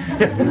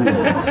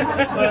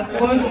 But of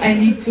course, I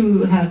need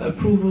to have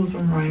approval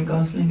from Ryan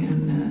Gosling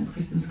and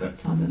Kristen Scott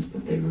Thomas,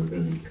 but they were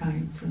really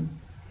kind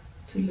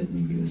to let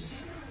me use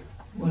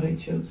what I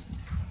chose.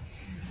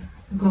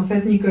 Donc en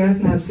fait, Nicolas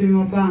n'a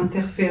absolument pas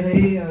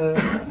interféré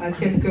à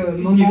quelque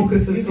moment que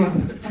ce soit.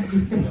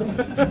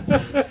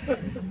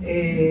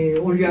 Et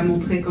on lui a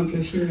montré quand le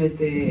film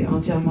était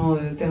entièrement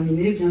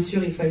terminé. Bien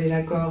sûr, il fallait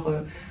l'accord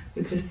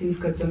de Kristen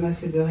Scott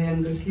Thomas et de Ryan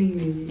Gosling,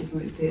 mais ils ont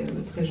été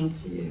très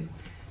gentils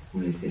et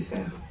ont laissé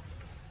faire.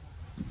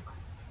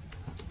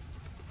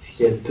 Est-ce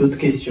qu'il y a d'autres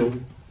questions?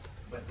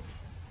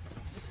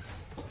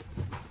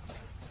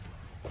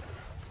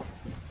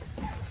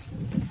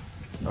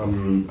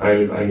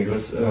 Hi,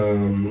 Nicolas.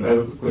 I have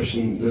a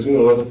question. There's been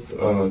a lot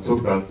of talk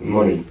about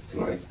money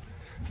tonight.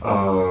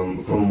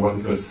 From what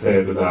Nicolas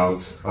said about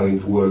having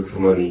to work for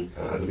money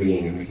at the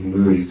beginning and making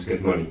movies to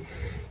get money,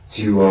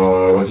 to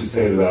what you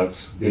said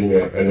about being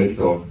an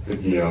editor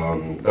with the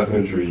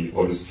documentary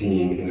or the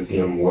scene in the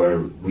film where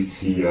we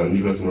see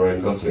Nicolas and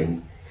Ryan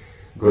Gosling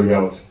going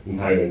out in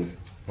Thailand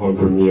for a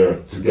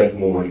premiere to get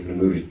more money for the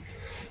movie.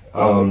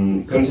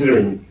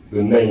 Considering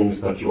the names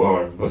that you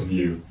are, both of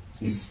you,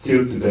 is it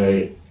still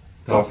today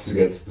tough to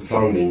get the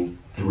funding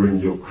to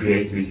bring your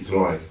creativity to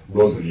life,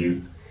 both of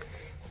you?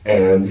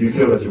 And do you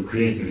feel that your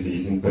creativity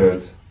is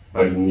impaired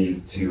by the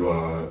need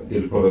to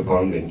get proper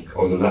funding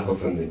or the lack of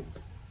funding?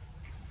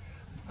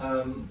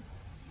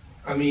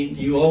 I mean,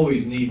 you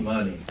always need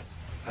money,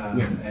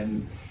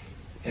 and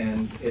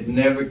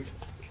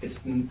it's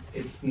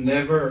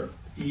never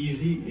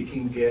easy. It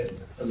can get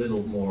a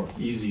little more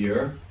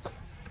easier,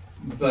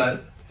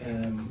 but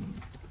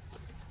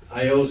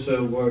I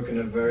also work in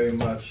a very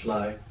much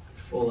like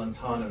full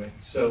autonomy.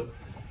 So,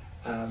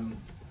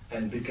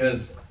 and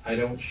because I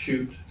don't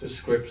shoot the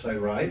scripts I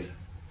write,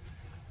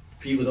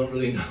 people don't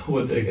really know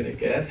what they're going to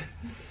get.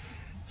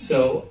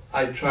 So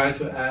I try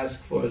to ask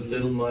for as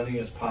little money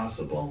as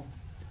possible,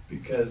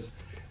 because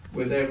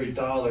with every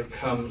dollar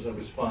comes a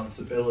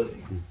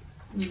responsibility.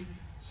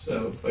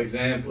 So, for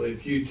example,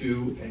 if you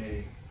do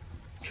a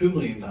 $2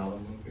 million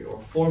movie or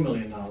a $4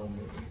 million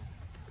movie,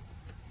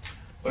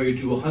 or you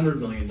do a $100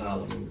 million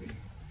movie,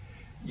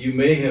 you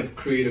may have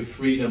creative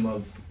freedom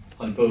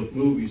on both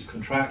movies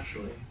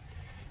contractually,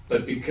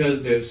 but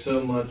because there's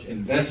so much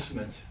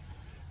investment,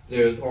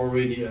 there's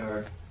already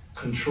a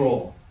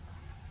control.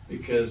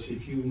 Because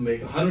if you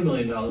make a $100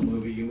 million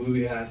movie, your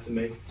movie has to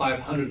make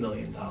 $500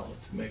 million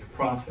to make a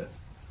profit.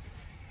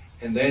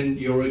 And then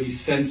you already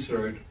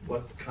censored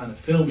what kind of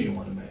film you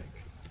want to make.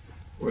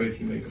 Or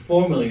if you make a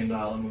 $4 million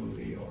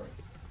movie or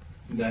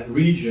in that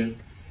region,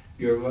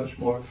 you have much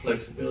more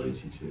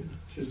flexibility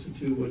to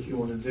do what you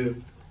want to do.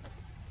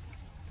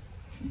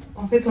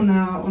 En fait, on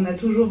a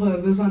toujours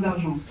besoin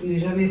d'argent. Ce n'est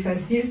jamais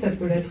facile, ça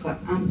peut l'être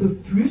un peu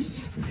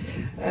plus.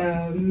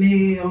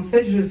 Mais en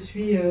fait, je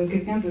suis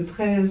quelqu'un de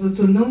très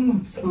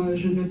autonome.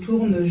 Je ne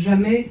tourne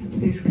jamais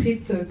les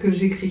scripts que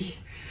j'écris.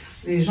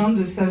 Les gens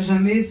ne savent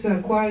jamais ce à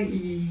quoi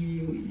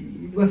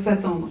ils doivent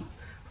s'attendre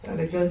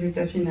avec le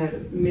résultat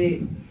final.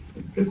 Mais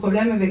le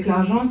problème avec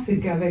l'argent, c'est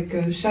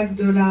qu'avec chaque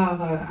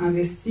dollar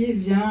investi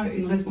vient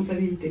une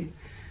responsabilité.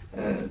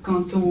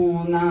 Quand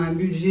on a un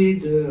budget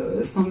de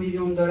 100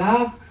 millions de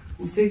dollars,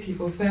 on sait qu'il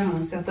faut faire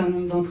un certain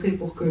nombre d'entrées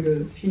pour que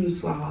le film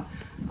soit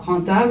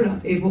rentable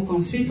et pour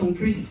qu'ensuite on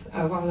puisse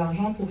avoir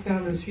l'argent pour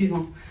faire le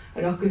suivant.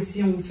 Alors que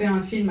si on fait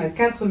un film à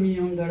 4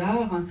 millions de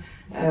dollars,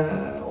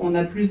 on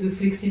a plus de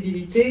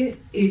flexibilité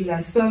et la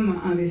somme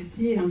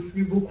investie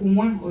influe beaucoup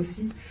moins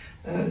aussi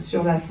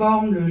sur la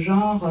forme, le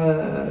genre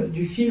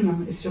du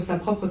film et sur sa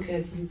propre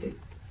créativité.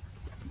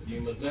 You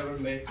must never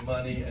make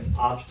money an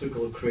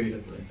obstacle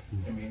creatively.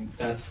 I mean,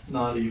 that's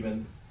not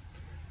even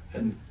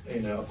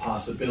a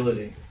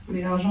possibility.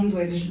 Mais l'argent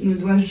ne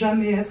doit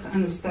jamais être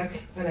un obstacle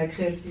à la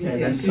créativité. And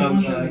then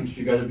sometimes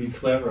you got to be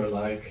clever,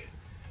 like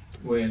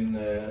when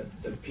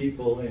the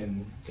people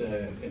in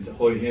the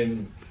Hoi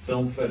Hin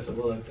Film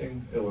Festival, I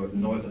think, or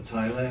north of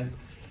Thailand,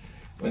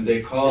 when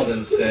they called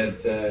and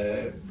said,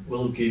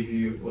 we'll give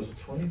you, was it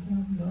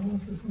 $20,000 or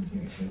something?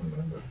 I can't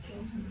remember.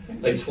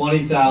 Like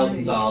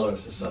 $20,000 or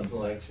something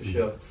like to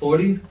show.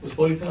 40? Was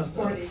 $40,000?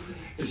 40.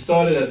 It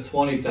started as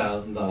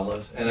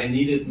 $20,000, and I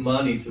needed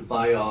money to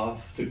buy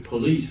off the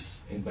police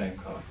in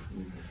Bangkok.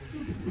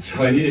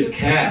 So I needed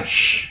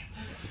cash.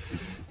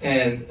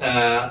 And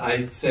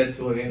I said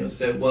to him, I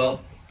said,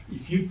 well,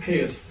 if you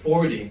pay us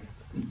 40,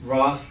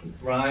 Ross,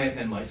 Ryan,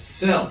 and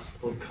myself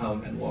will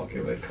come and walk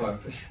your red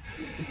carpet.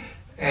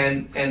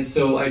 And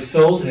so I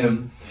sold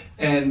him,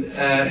 and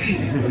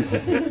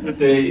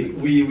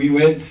we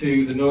went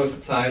to the north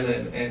of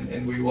Thailand,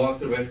 and we walked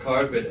the red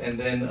carpet, and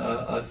then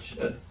a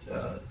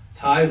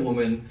Thai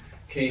woman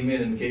came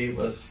in and gave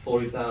us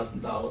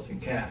 $40,000 in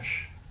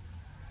cash.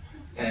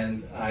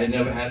 And I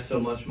never had so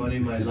much money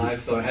in my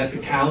life, so I had to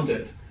count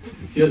it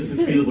just to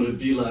feel what it'd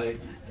be like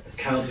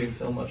counting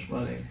so much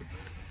money.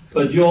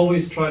 But you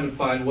always try to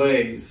find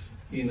ways,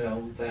 you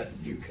know, that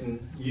you can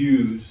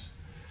use,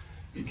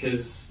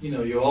 because, you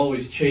know, you're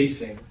always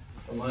chasing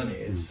for money.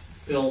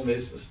 Film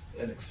is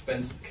an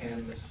expensive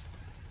canvas,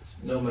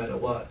 no matter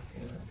what,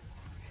 you know.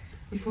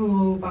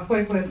 Parfois,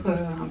 il faut être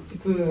un petit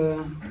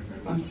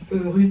peu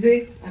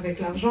rusé avec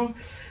l'argent.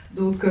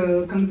 Donc,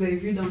 comme vous avez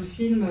vu dans le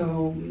film,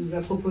 on nous a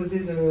proposé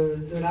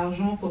de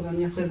l'argent pour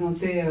venir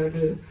présenter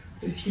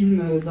le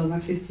film dans un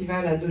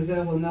festival à 2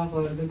 heures au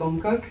nord de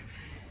Bangkok.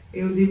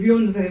 Et au début, on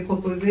nous avait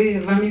proposé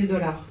 $20 000.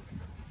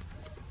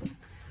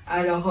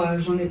 Alors,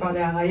 j'en ai parlé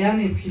à Ryan,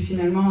 et puis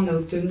finalement, on a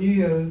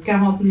obtenu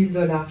 $40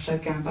 000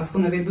 chacun, parce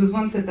qu'on avait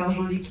besoin de cet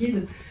argent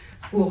liquide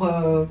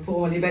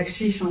pour les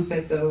bakshish, en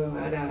fait,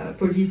 à la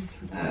police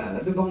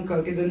de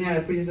Bangkok, et donner à la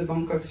police de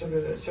Bangkok sur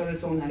le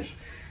tournage.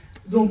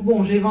 Donc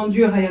bon, j'ai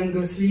vendu Ryan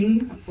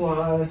Gosling pour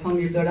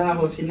 $100 000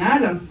 au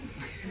final.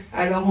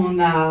 Alors on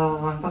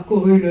a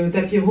parcouru le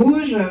tapis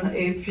rouge,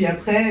 et puis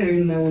après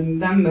une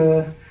dame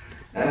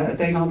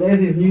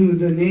thaïlandaise est venue nous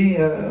donner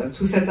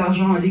tout cet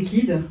argent en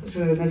liquide.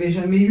 Je n'avais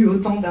jamais eu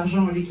autant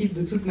d'argent en liquide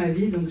de toute ma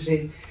vie, donc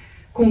j'ai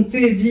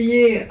compté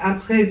billet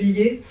après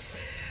billet.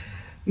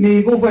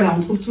 Mais bon voilà,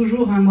 on trouve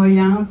toujours un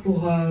moyen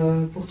pour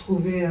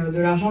trouver de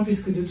l'argent,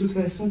 puisque de toute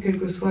façon, quelle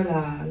que soit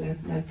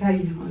la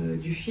taille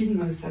du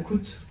film, ça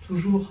coûte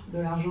toujours de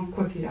l'argent,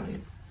 quoi qu'il arrive.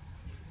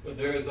 But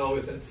there is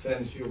always that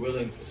sense you're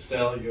willing to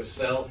sell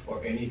yourself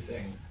or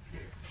anything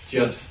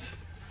just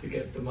to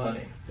get the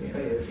money.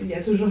 Il y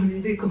a toujours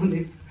l'idée qu'on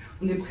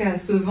est prêt à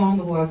se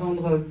vendre ou à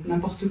vendre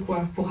n'importe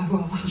quoi pour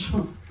avoir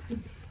l'argent.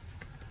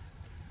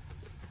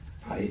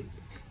 Hi,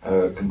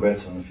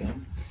 congrats on the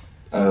film.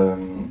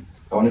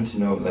 I wanted to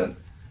know that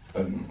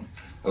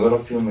a lot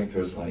of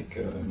filmmakers like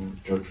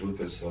George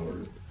Lucas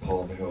or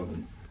Paul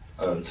Verhoeven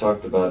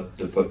talked about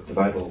the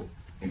vital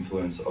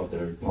influence of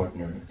their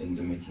partner in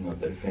the making of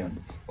their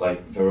film.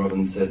 Like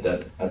Verhoeven said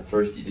that at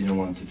first he didn't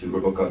want to do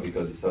RoboCop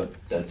because he thought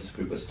that the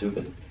script was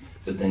stupid,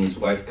 but then his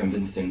wife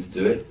convinced him to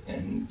do it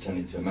and turn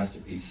it into a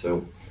masterpiece.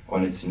 So I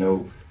wanted to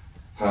know,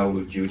 how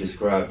would you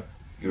describe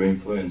your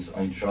influence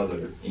on each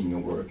other in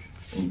your work,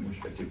 in your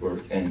respective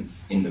work, and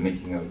in the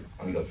making of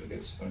Avec, for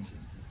instance?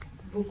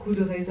 Beaucoup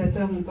de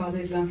réalisateurs ont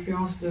parlé de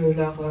l'influence de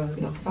leur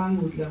femme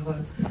ou de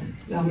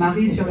leur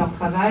mari sur leur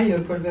travail.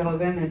 Paul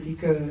Verhoeven a dit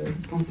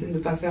qu'il pensait ne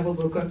pas faire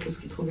Robocop parce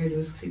qu'il trouvait le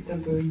script un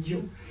peu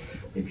idiot.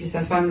 Et puis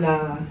sa femme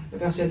l'a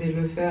persuadé de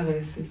le faire,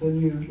 et c'est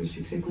devenu le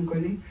succès qu'on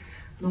connaît.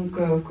 Donc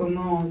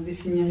comment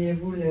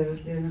définiriez-vous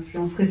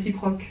l'influence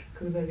réciproque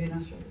que vous avez l'un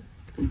sur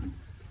l'autre?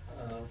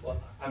 Well,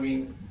 I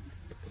mean,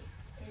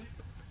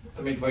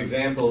 for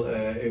example,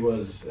 it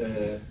was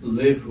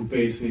Liv who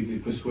basically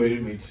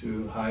persuaded me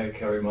to hire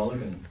Carey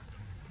Mulligan,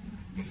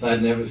 because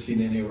I'd never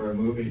seen any of her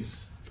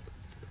movies,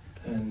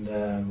 and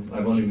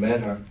I've only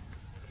met her,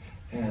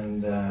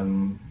 and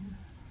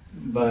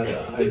but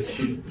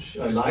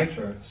I liked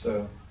her,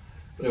 so,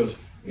 but it was,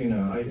 you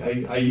know,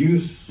 I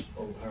use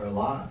her a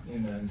lot, you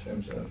know, in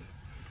terms of,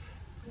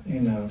 you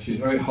know, she's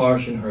very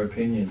harsh in her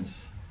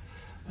opinions.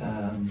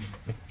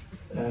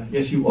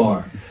 Yes, you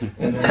are.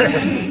 And,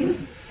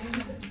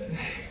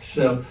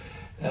 so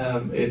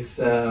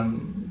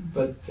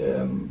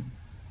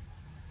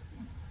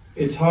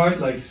it's hard,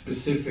 like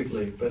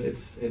specifically, but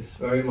it's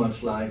very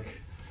much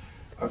like,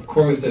 of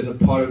course, there's a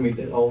part of me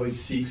that always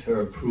seeks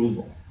her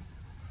approval,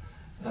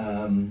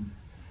 and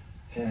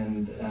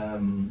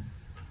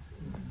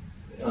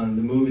on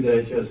the movie that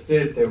I just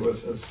did, there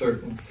was a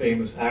certain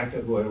famous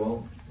actor who I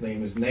won't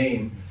name his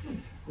name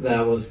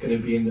that was going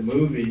to be in the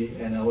movie,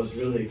 and I was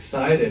really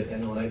excited.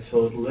 And when I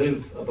told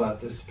Liv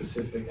about this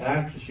specific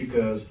actor, she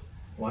goes,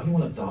 "Why do you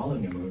want a doll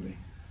in your movie?"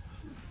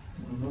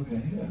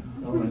 Okay,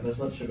 yeah, all right, that's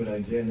not such a good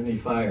idea. And then I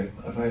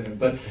fired him.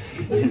 But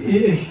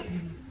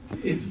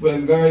it's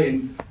been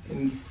very,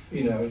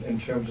 you know, in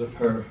terms of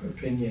her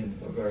opinion,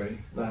 very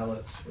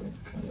valid for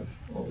kind of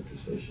all the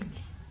decisions.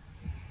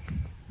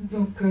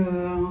 Donc,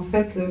 en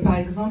fait, par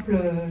exemple,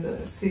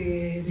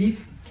 c'est Liv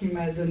qui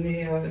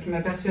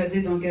m'a persuadé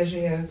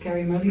d'engager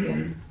Carey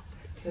Mulligan.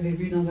 Je l'avais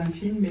vu dans un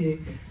film, mais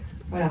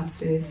voilà,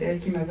 c'est elle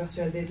qui m'a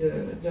persuadé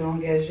de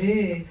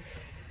l'engager.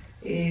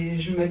 Et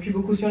je m'appuie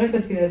beaucoup sur elle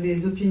parce qu'elle a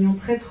des opinions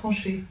très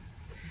tranchées.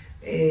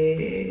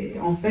 Et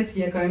en fait,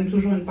 il y a quand même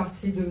toujours une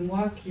partie de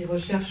moi qui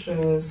recherche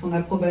son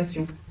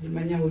approbation, d'une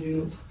manière ou d'une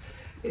autre.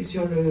 Et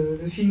sur le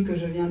film que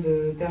je viens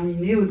de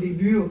terminer, au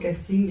début, au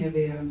casting, il y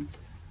avait...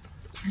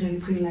 J'avais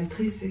pris une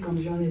actrice, et quand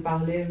je lui en ai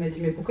parlé, elle m'a dit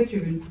 « Mais pourquoi tu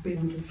veux une poupée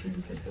dans ton film?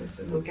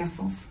 Ça n'a aucun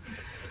sens. »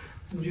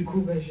 Donc, du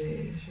coup,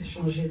 j'ai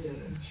changé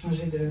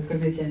de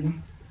comédienne.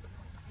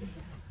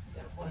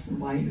 That wasn't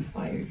why you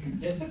fired him.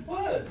 Yes, it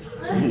was.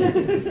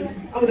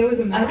 Oh, that was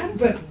a man?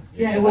 But,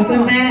 yeah, it was a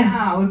man.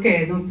 Ah,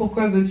 ok. Donc,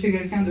 pourquoi veux-tu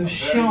quelqu'un de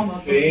chiant dans ton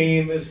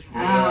film?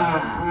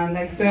 Ah, un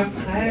acteur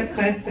très,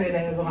 très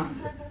célèbre.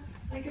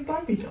 Like a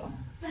Barbie doll.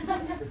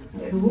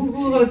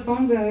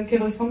 Qui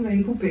ressemble à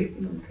une poupée.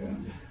 Donc,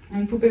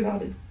 Une poupée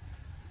Barbie.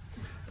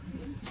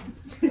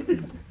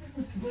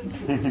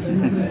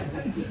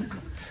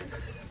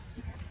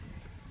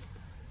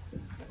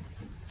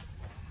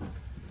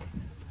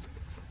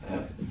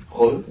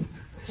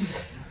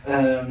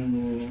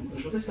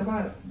 Je voudrais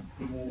savoir,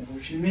 vous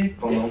filmez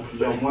pendant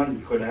plusieurs mois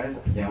Nicolas,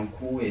 il y a un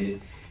coup est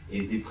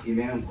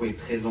déprimé, un coup est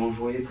très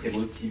enjoué, très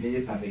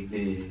motivé, avec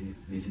des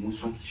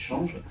émotions qui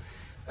changent.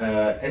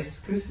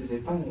 Est-ce que ces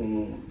états,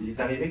 il est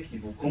arrivé qu'ils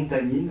vous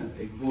contaminent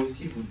et que vous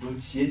aussi vous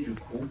doutiez du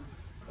coup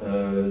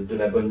de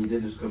la bonne idée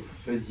de ce que vous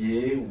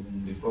faisiez, ou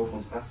des fois au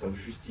contraire ça vous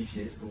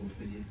justifiait ce que vous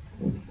faisiez?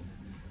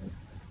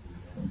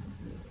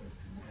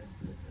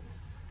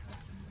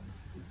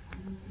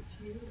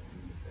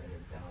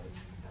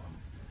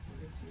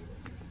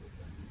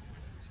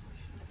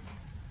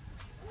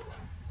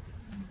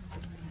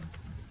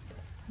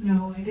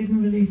 No, I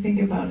didn't really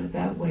think about it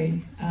that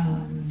way.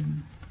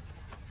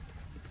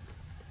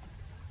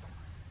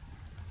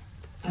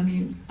 I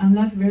mean, I'm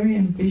not very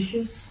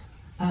ambitious,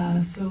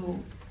 so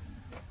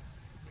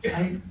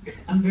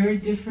I'm very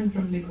different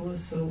from Nicolas.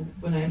 So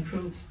when I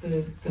approached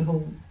the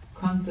whole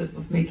concept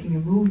of making a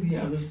movie,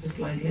 I was just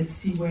like, let's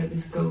see where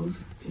this goes.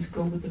 Just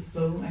go with the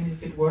flow, and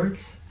if it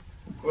works,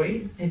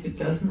 great. If it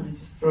doesn't, I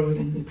just throw it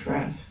in the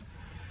trash.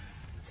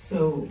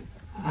 So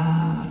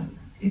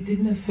it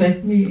didn't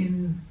affect me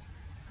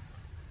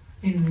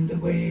in the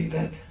way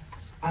that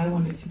I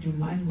wanted to do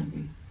my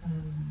movie.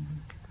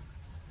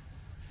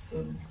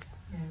 So,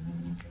 yeah.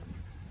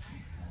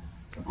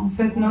 En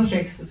fait, non, je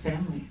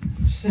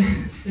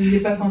n'y ai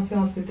pas pensé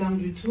en ces termes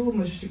du tout.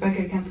 Moi, je ne suis pas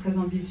quelqu'un de très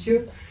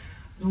ambitieux.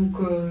 Donc,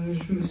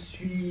 je me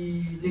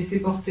suis laissée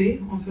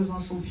porter en faisant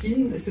ce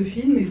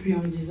film, et puis en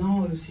me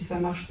disant, si ça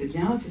marche, c'est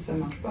bien, si ça ne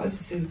marche pas,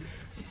 si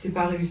c'est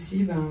pas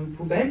réussi, ben,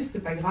 poubelle,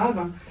 c'est pas grave.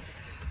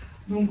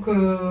 Donc,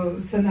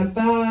 ça n'a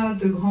pas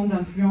de grande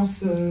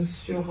influence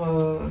sur...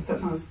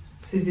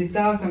 ces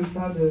états comme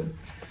ça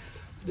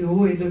de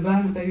haut et de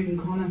bas n'ont pas eu une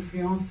grande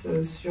influence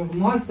sur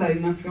moi. Ça a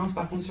une influence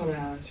par contre sur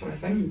la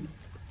famille.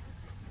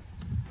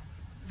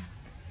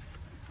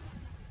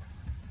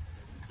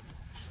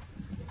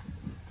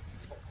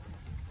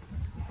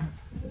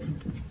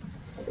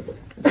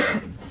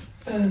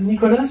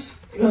 Nicolas,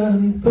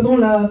 pendant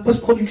la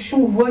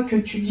post-production, on voit que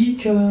tu dis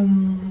que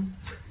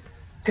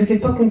tu n'es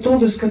pas content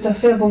de ce que tu as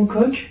fait à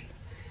Bangkok.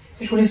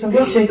 Je voulais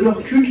savoir si avec le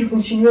recul, tu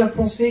continuais à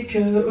penser que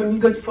Only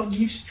God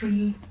Forgives,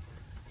 tu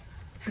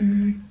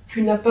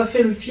n'as pas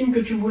fait le film que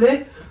tu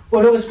voulais, ou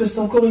alors est-ce que c'est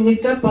encore une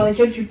étape par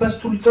laquelle tu passes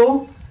tout le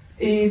temps,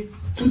 et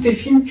tous tes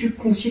films, tu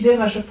considères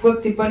à chaque fois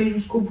que tu n'es pas allé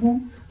jusqu'au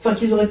bout, enfin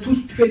qu'ils auraient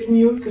tous pu être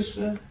mieux que ce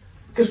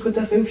que tu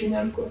as fait au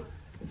final, quoi.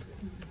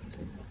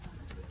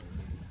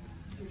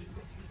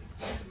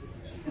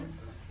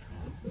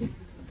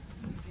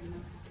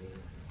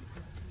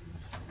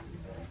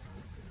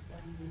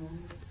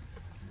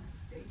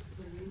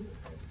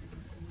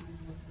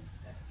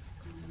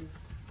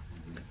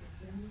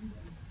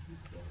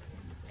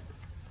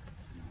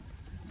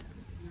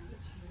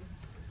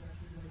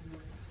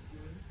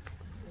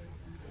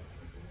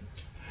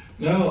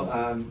 No,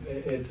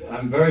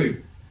 I'm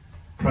very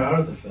proud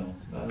of the film.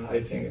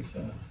 I think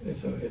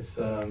it's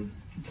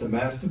a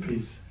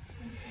masterpiece.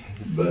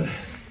 But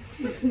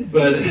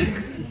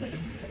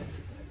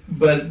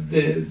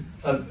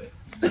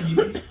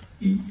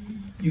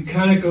you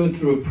kind of go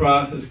through a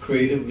process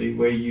creatively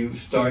where you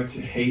start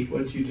to hate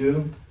what you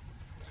do,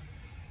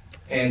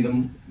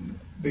 and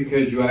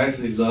because you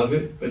actually love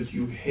it, but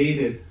you hate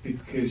it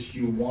because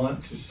you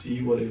want to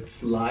see what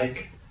it's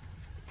like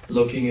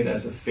looking at it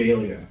as a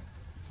failure.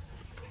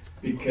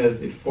 Because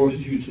it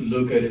forces you to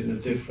look at it in a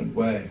different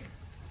way.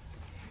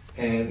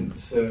 And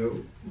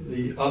so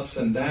the ups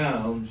and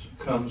downs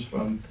comes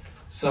from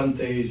some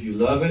days you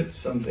love it,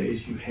 some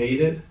days you hate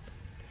it,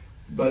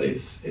 but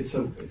it's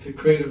a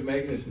creative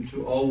mechanism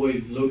to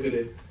always look at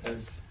it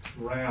as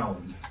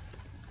round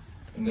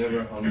and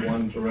never on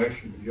one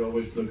direction. You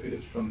always look at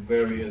it from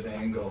various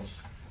angles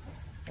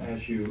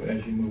as you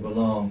move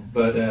along.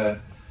 But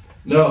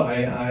no,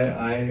 I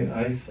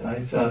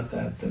thought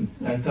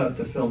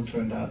the film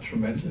turned out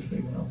tremendously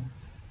well.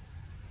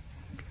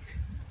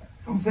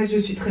 En fait, je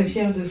suis très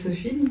fière de ce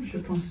film. Je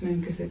pense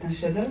même que c'est un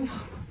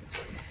chef-d'œuvre.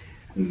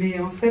 Mais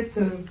en fait,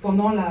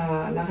 pendant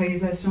la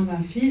réalisation d'un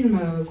film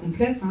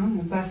complète,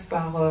 on passe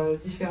par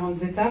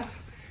différentes étapes,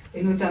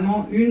 et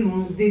notamment une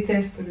où on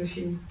déteste le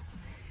film.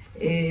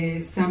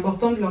 Et c'est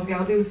important de le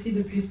regarder aussi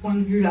depuis ce point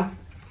de vue-là,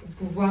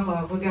 pour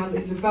pouvoir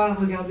ne pas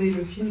regarder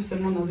le film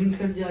seulement dans une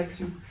seule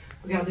direction.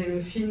 Regarder le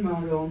film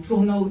en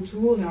tournant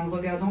autour et en le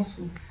regardant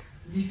sous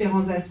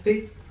différents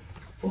aspects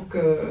pour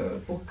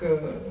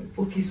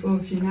qu'il soit au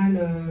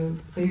final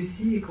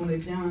réussi et qu'on l'ait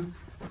bien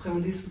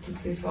appréhendé sous toutes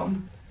ses formes.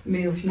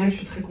 Mais au final, je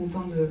suis très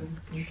content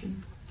du film.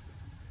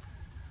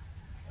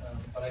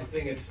 But I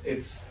think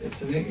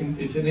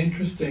it's an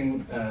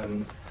interesting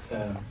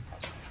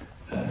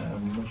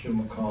what should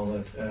we call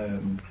it?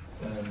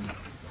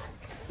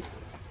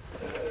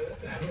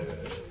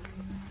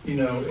 You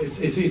know,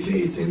 it's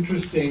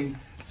interesting.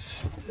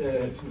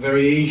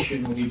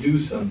 Variation when you do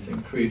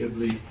something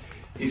creatively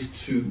is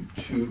to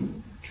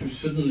to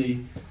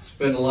suddenly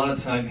spend a lot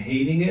of time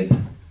hating it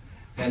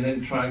and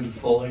then trying to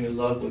fall in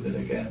love with it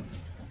again.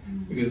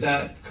 Because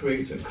that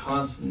creates a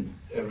constant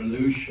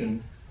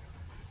evolution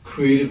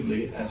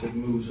creatively as it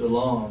moves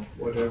along,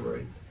 whatever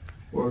it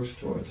works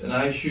towards. And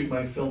I shoot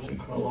my films in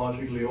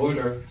chronologically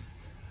order,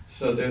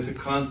 so there's a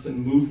constant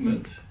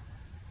movement,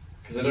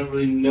 because I don't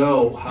really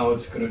know how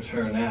it's going to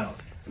turn out.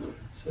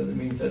 So that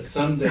means that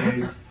some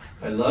days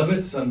I love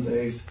it, some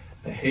days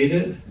I hate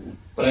it,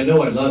 but I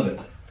know I love it,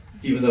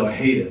 even though I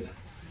hate it.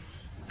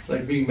 It's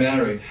like being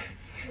married.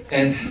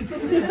 And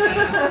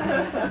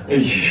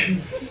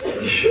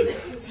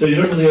so you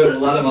don't really have a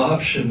lot of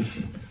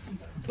options,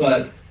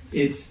 but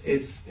it's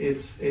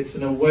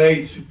in a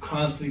way to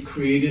constantly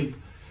creative.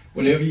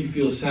 Whenever you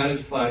feel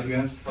satisfied, you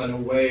have to find a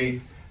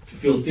way to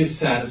feel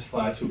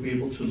dissatisfied, to be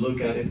able to look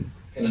at it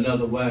in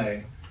another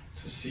way,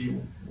 to see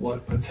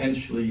what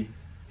potentially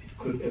it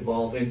could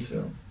evolve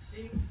into.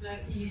 It's not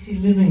easy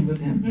living with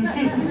him.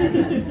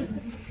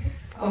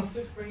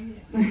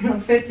 En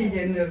fait, il y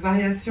a une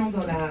variation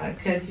dans la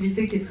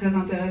créativité qui est très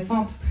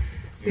intéressante.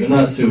 You're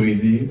not too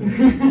easy.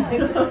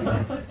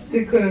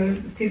 C'est que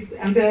ce qui est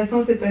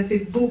intéressant, c'est de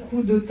passer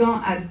beaucoup de temps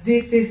à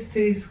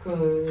détester ce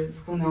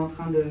qu'on est en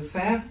train de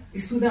faire et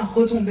soudain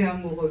retomber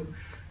amoureux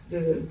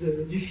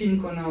du film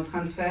qu'on est en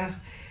train de faire.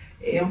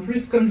 Et en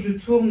plus, comme je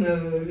tourne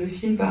les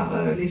films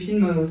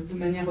de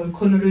manière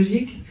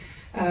chronologique,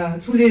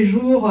 tous les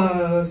jours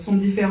sont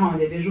différents.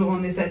 Il y a des jours où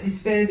on est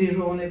satisfait, des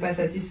jours où on n'est pas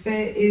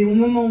satisfait. Et au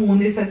moment où on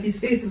est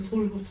satisfait, il se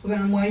trouve trouver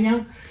un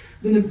moyen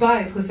de ne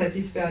pas être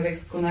satisfait avec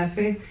ce qu'on a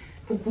fait,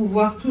 pour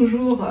pouvoir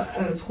toujours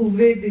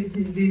trouver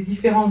des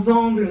différents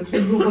angles,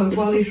 toujours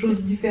voir les choses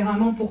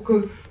différemment pour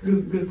que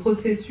le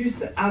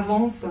processus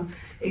avance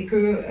et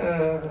que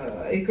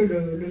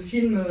le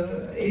film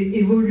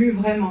évolue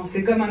vraiment.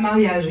 C'est comme un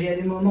mariage. Il y a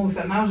des moments où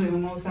ça marche, des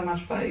moments où ça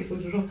marche pas. Il faut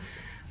toujours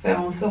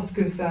faire en sorte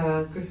que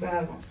ça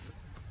avance.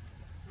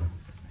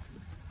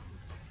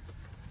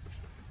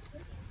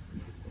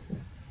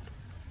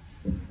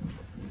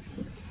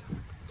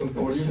 Donc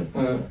pour Liv,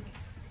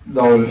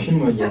 dans le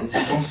film, il y a des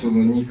séquences où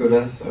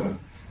Nicolas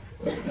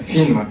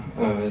filme,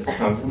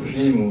 vous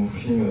filme ou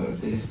filme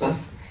des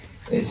espaces.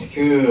 Est-ce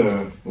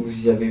que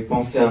vous y avez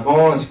pensé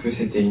avant? Est-ce que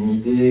c'était une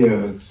idée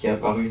qui est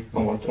apparue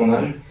pendant le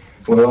tournage?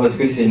 Ou alors est-ce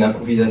que c'est une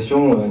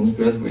improvisation,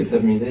 Nicolas voulait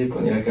s'amuser et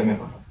prenait la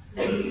caméra?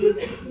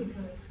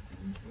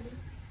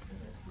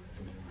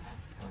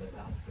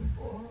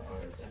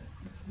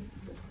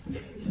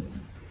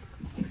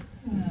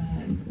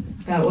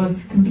 That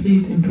was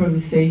complete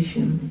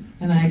improvisation,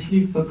 and I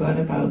actually forgot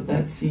about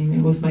that scene.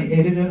 It was my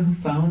editor who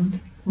found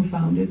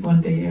it. One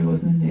day I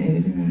wasn't in the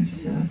editor, and she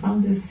said, "I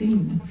found this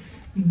scene.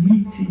 You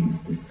need to use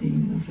this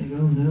scene." I was like,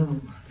 "Oh no,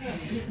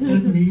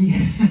 not me."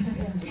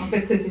 En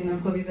fait, c'était une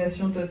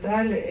improvisation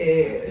totale,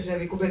 et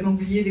j'avais complètement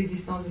oublié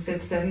l'existence de cette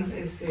scène.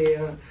 Et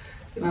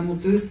c'est ma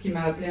monteuse qui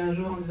m'a appelé un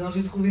jour en disant,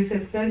 j'ai trouvé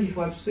cette scène, il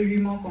faut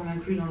absolument qu'on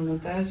l'inclue dans le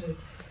montage.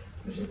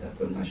 J'étais un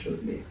peu moins chaude,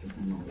 mais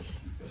finalement oui.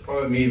 It's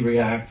probably me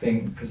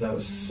reacting because I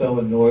was so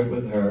annoyed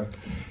with her.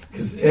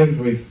 Because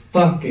every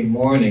fucking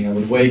morning I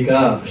would wake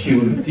up, she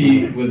would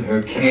be with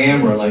her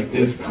camera like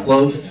this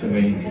close to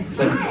me.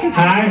 Like,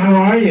 hi, how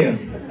are you?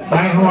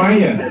 Hi, how are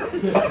you?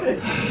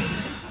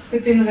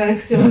 C'était une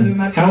réaction de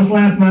ma part. How's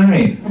last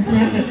night?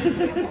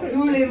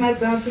 tous les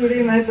matins,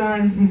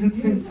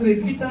 tous les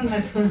putains de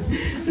matins,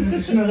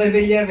 je me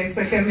réveillais avec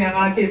sa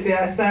caméra qui était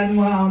à ça de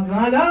moi en disant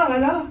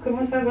alors,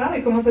 comment ça va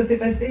et comment ça s'est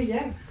passé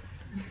hier?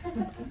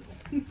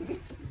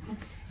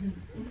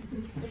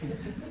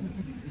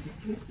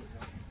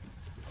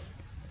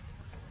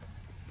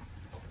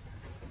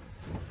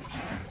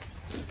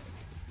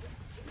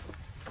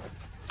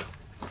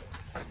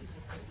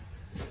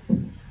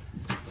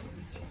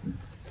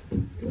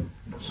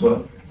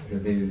 Bonsoir,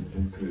 j'avais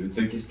donc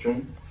deux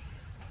questions.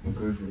 Donc,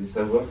 je voulais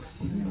savoir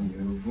si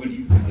vous,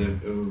 Liv,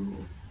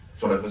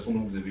 sur la façon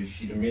dont vous avez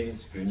filmé,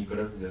 est-ce que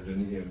Nicolas vous a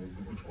donné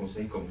beaucoup de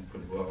conseils, comme on peut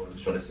le voir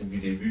sur la scène du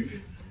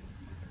début?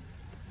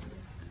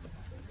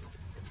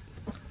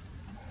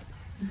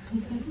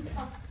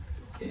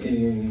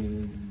 Et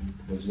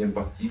la deuxième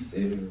partie,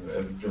 c'est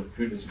avec du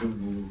recul, est-ce que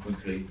vous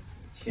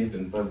regrettiez de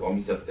ne pas avoir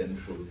mis certaines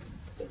choses?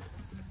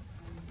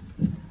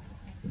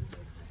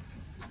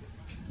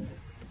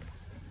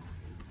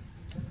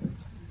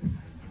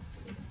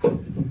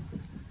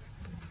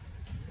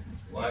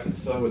 Well, I can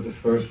start with the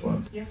first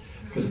one. Yes.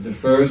 Because the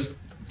first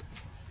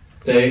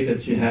day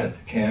that you had the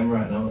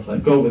camera, and I was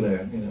like, go over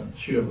there,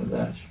 shoot over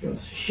that. She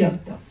goes,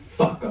 shut the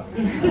fuck up.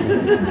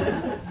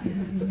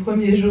 Le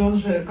premier jour,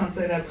 quand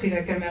elle a pris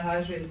la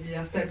caméra, je lui ai dit,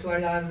 installe-toi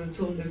là,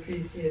 tourne depuis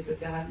ici, etc.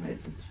 Elle m'a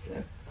dit,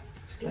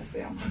 tu la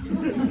fermes.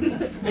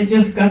 I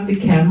just got the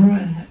camera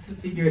and had to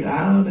figure it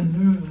out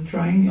and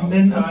trying. And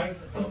then,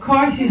 of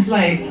course, he's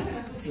like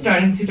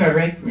starting to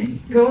direct me.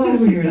 Go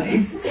over here.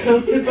 It's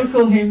so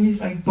typical him. He's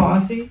like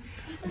bossy.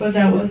 But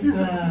that was,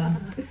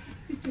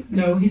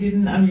 no, he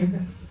didn't. I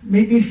mean,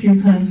 maybe a few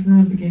times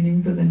in the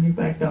beginning, but then he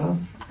backed off.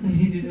 And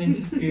he didn't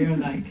interfere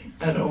like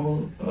at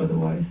all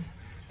otherwise.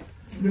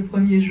 Le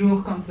premier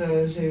jour, quand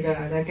j'ai eu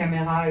la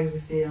caméra et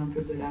j'essayais un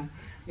peu de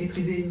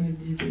maîtriser. Il me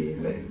disait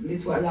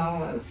mets-toi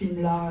là,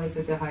 filme là,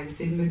 etc. Il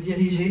essayait de me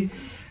diriger,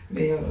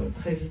 mais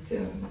très vite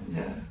il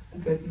a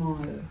complètement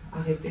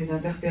arrêté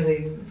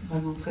d'interférer,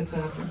 vraiment très très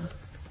rapidement.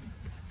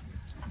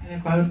 And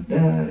about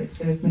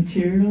the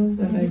material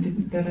that I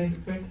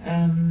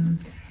read,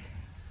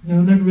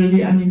 no, not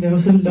really. I mean, there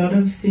was a lot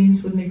of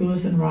scenes with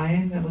Nicolas and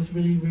Ryan that was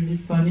really, really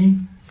funny.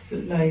 So,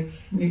 like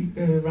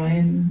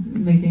Ryan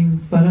making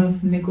fun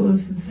of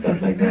Nicolas and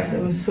stuff like that.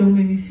 There was so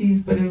many scenes,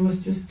 but it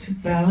was just to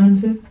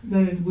balance it,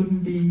 that it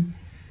wouldn't be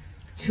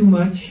too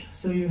much.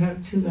 So you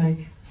have to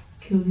like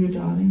kill your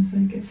darlings,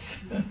 I guess.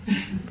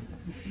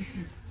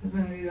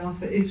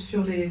 Et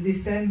sur les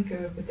scènes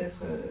que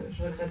peut-être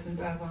je regrette de ne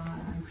pas avoir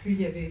inclus,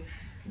 il y avait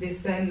des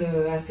scènes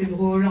assez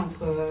drôles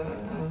entre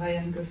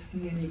Ryan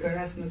Gosling et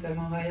Nicolas,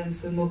 notamment Ryan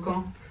se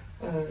moquant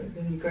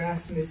de Nicolas,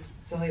 mais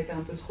ça aurait été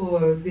un peu trop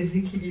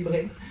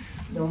déséquilibré.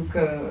 Donc,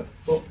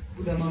 bon, au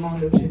bout d'un moment, on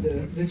est obligé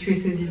de tuer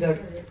ses idoles.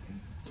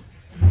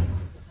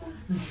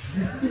 Je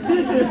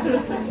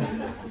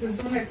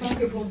sens qu'on n'attend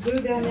que pour 2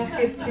 dernières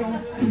questions.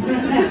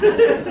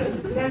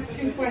 Last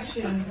 2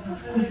 questions.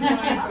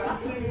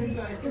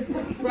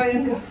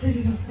 Ryan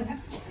Gosling.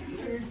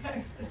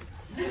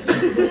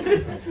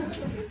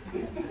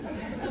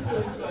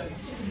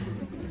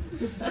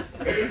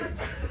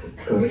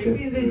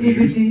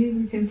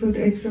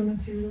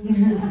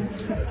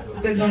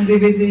 Peut-être dans le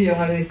DVD, il y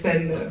aura les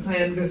scènes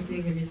Ryan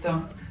Gosling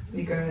imitant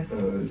Nicolas.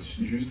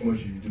 Juste, moi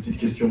j'ai 2 petites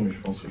questions, mais je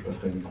pense que je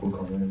passerai le micro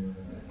quand même.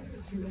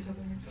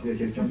 S'il y a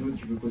quelqu'un d'autre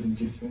qui veut poser une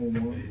question au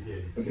moins.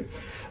 Okay.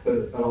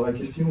 Alors la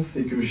question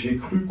c'est que j'ai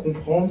cru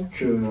comprendre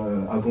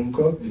qu'à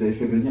Bangkok, vous avez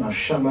fait venir un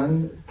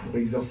chaman pour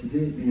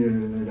exorciser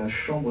la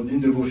chambre d'une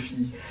de vos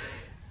filles,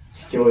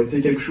 qui aurait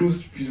été quelque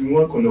chose plus ou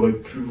moins qu'on aurait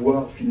pu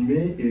voir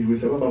filmer. Et je voulais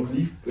savoir dans le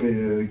livre,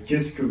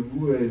 qu'est-ce que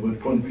vous, votre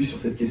point de vue sur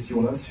cette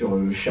question-là, sur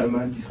le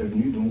chaman qui serait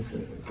venu donc,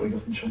 pour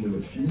exorciser la chambre de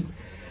votre fille.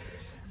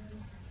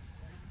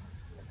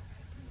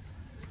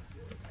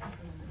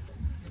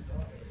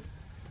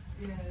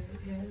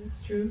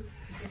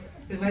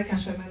 C'est vrai qu'un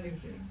chaman est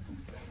venu.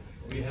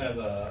 We have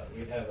a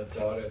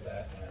daughter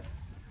that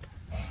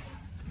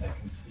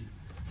can see.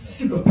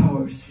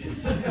 Superpowers.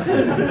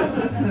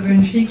 Vous avez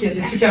une fille qui a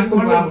des super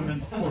pouvoirs.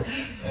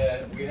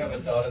 We have a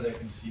daughter that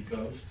can see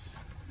ghosts.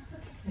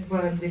 Elle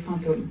voit des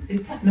fantômes.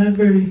 It's not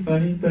very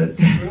funny, but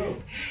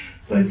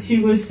but she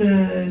was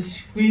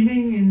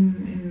screaming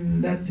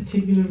in that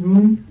particular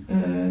room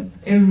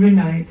every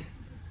night.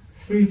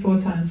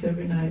 3-4 times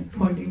every night,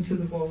 pointing to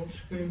the wall,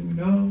 screaming,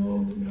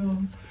 no, no.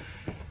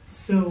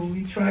 So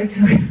we try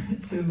to,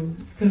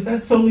 because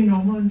that's totally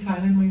normal in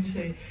Thailand when you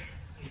say,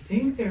 I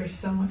think there's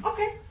someone,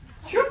 okay,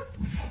 sure,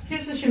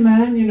 here's a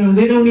shaman, you know,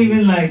 they don't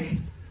even like,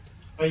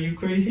 are you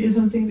crazy or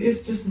something?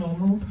 It's just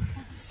normal.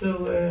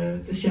 So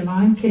the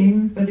shaman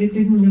came, but it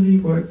didn't really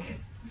work.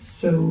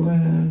 So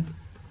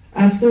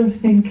after, I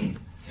think,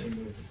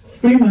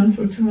 3 months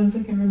or 2 months,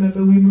 I can't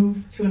remember, we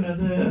moved to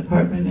another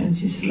apartment and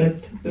she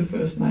slept the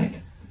first night.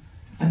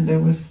 And there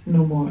was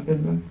no more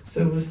ever.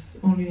 So it was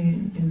only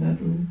in that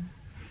room.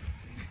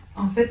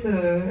 En fait,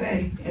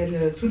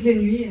 toutes les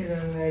nuits,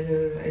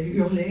 elle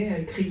hurlait,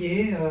 elle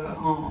criait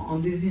en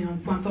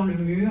pointant le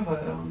mur,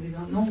 en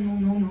disant non, non,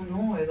 non, non,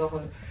 non.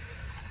 Alors,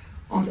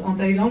 en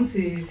Thaïlande,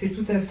 c'est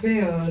tout à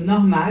fait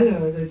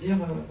normal de dire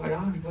voilà,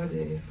 on voit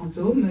des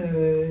fantômes.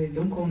 Et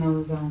donc, on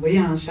nous a envoyé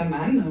un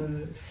chaman.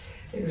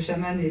 Et le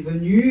chaman est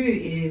venu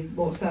et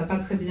bon, ça n'a pas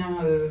très bien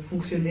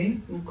fonctionné.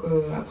 Donc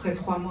après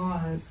 3 mois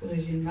à ce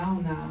régime-là,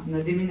 on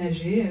a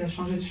déménagé, elle a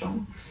changé de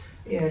chambre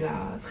et elle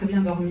a très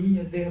bien dormi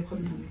dès la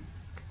première nuit.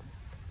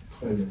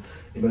 Très bien.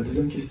 Et ma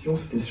deuxième question,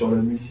 c'était sur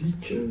la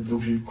musique.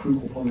 Donc j'ai cru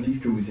comprendre, Liv,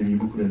 que vous aimiez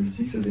beaucoup la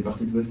musique, ça faisait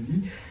partie de votre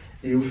vie.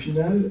 Et au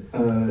final,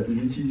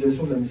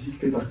 l'utilisation de la musique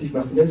faite par Cliff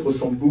Martinez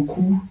ressemble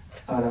beaucoup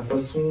à la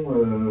façon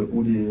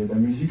où la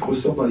musique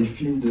ressort dans les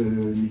films de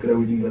Nicolas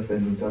Winding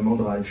Refn, notamment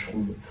Drive, je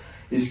trouve.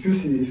 Est-ce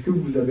que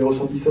vous avez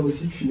ressenti ça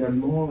aussi, que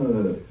finalement,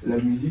 la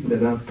musique, vous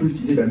l'avez un peu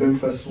utilisée de la même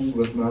façon que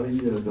votre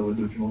mari dans votre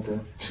documentaire?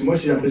 Parce que moi,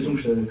 j'ai l'impression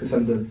que ça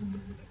me donne.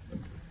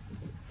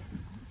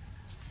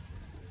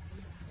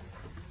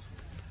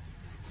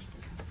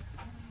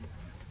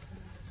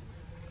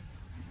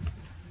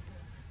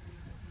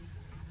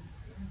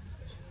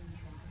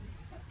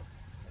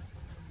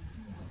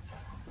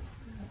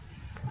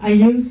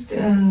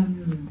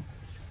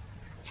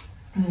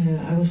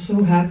 I was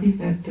so happy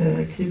that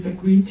Cliff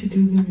agreed to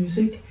do the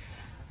music.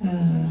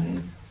 I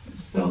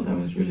felt I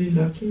was really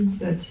lucky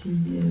that he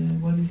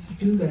wanted to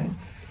do that.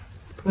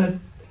 But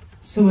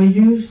so I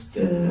used,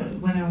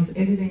 when I was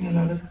editing, a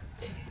lot of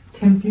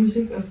temp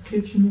music, of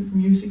Cliff's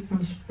music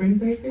from Spring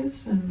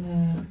Breakers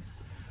and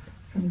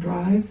from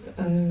Drive.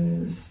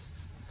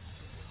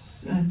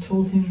 I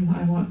told him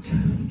I want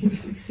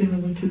music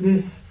similar to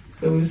this.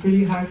 So it was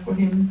really hard for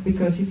him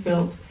because he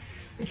felt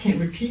I can't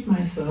repeat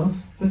myself,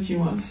 but she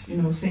wants, you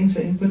know, same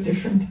but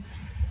different.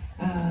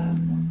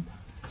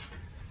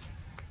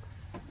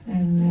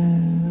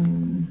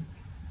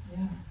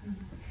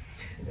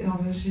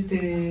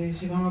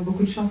 J'ai vraiment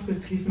beaucoup de chance que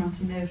Cliff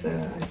Martinez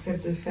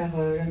accepte de faire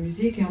la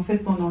musique. Et en fait,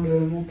 pendant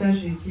le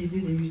montage, j'ai utilisé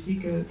des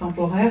musiques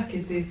temporaires qui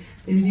étaient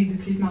des musiques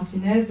de Cliff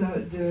Martinez,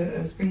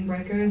 de Spring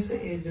Breakers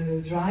et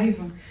de Drive.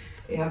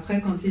 Et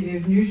après, quand il est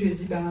venu, je lui ai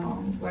dit, ben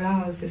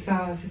voilà, c'est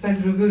ça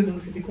que je veux. Donc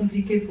c'était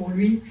compliqué pour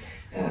lui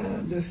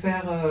de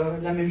faire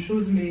la même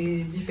chose,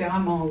 mais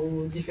différemment,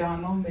 ou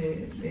différemment,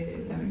 mais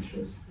la même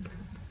chose.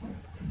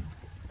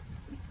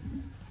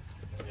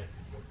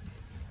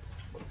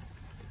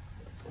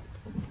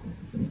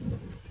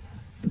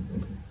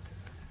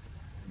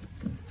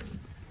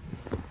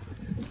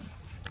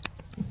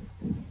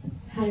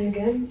 Hi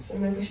again. So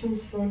my question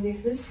is for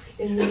Nicolas.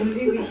 In the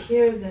movie, we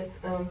hear that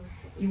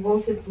you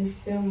wanted this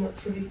film not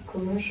to be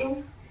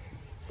commercial.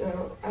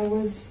 So I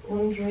was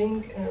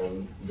wondering,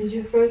 did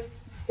you first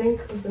think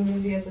of the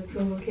movie as a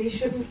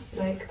provocation,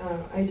 like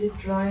I did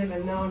Drive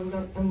and now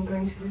I'm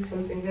going to do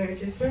something very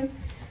different,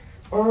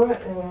 or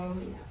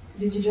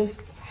did you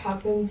just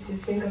happen to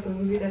think of a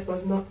movie that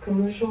was not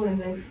commercial and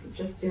then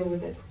just deal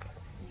with it?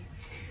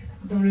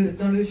 Dans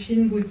le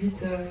film, vous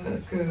dites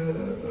que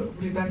vous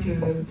voulez pas que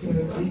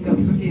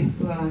Rencontre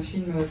soit un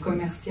film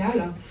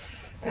commercial.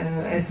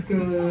 Est-ce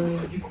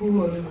que, du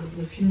coup,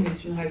 le film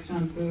est une réaction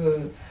un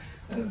peu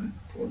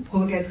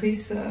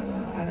provocatrice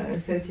à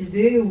cette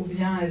idée, ou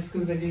bien est-ce que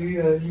vous avez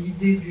eu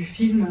l'idée du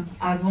film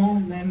avant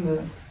même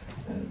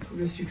tout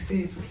le succès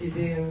et toute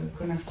l'idée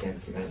commerciale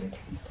qui va avec?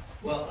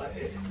 Well,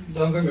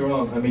 don't get me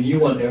wrong. I mean, you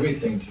want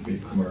everything to be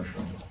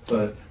commercial,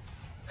 but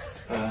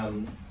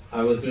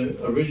I was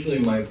originally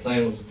my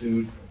plan was to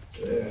do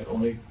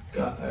only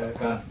God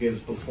Forgives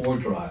before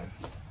Drive,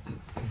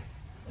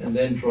 and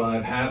then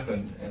Drive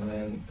happened, and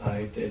then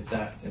I did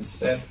that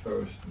instead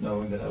first,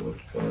 knowing that I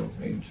would go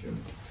into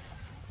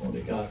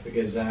Only God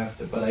Forgives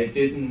after. But I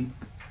didn't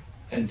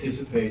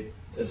anticipate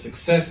the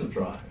success of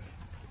Drive.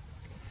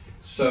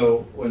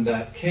 So when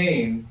that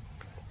came,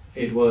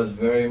 it was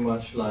very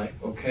much like,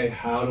 okay,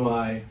 how do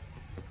I,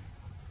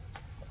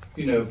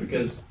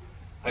 because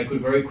I could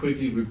very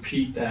quickly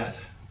repeat that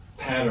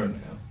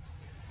pattern now.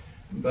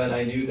 But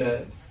I knew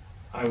that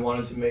I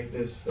wanted to make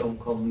this film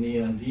called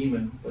Neon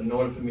Demon, but in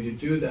order for me to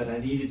do that, I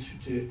needed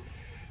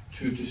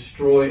to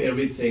destroy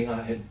everything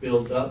I had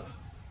built up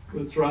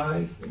with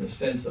Drive, in a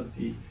sense of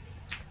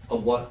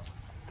what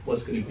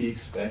was going to be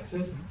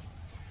expected.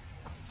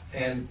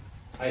 And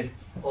I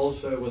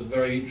also was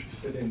very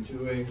interested in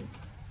doing,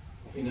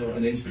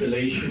 an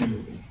installation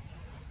movie,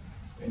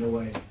 in a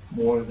way,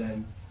 more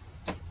than,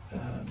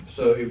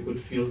 so it would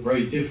feel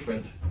very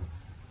different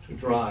to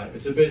Drive.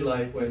 It's a bit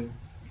like when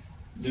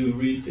Lou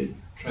Reed did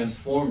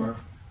Transformer.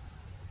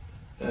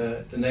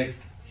 The next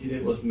he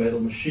did was Metal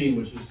Machine,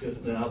 which is just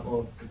an album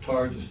of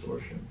guitar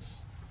distortions.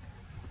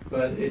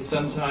 But it's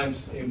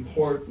sometimes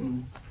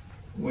important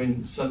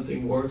when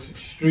something works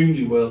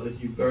extremely well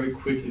that you very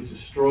quickly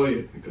destroy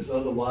it, because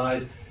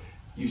otherwise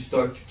you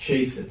start to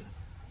chase it.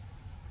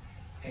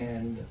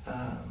 And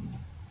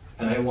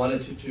I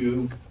wanted to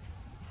do,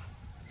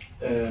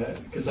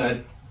 because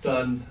I'd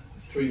done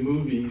 3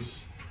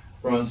 movies,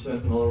 Bronze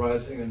Sentinel,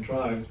 Rising, and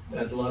Drive,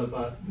 that's a lot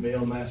about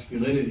male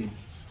masculinity.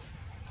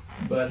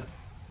 But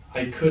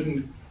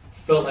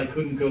felt I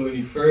couldn't go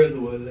any further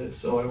with it,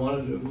 so I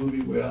wanted to do a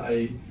movie where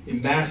I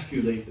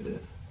emasculated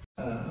it.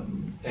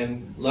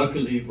 And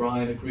luckily,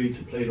 Ryan agreed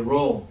to play the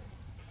role.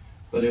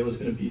 But it was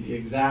going to be the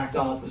exact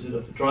opposite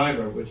of the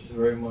driver, which is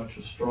very much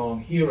a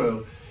strong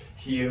hero.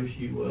 Here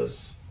he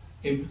was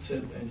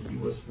impotent and he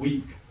was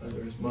weak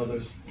under his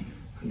mother's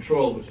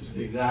control, which is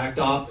the exact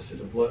opposite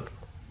of what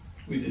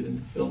we did in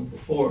the film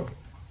before.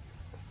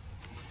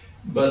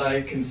 But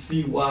I can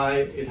see why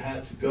it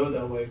had to go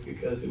that way,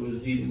 because it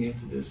was leading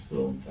into this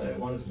film that I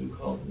wanted to do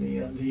called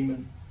Neon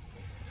Demon.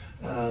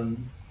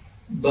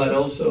 But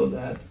also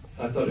that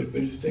I thought it would be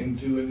interesting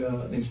doing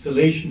an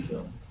installation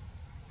film,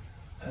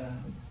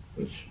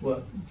 which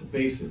what the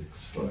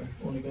basics for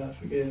Only God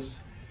Forgives.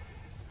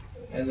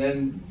 And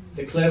then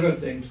the clever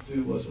thing to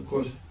do was, of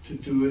course, to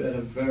do it at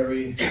a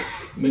very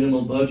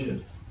minimal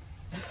budget.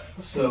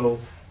 So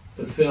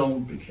the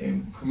film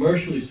became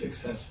commercially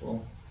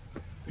successful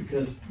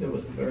because there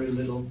was very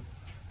little,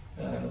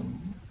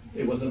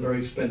 it wasn't a very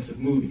expensive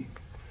movie.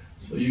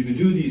 So you can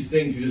do these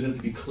things, you just have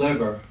to be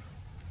clever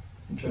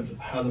in terms of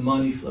how the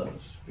money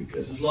flows.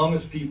 Because as long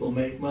as people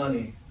make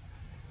money,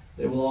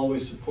 they will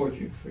always support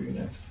you for your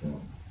next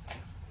film.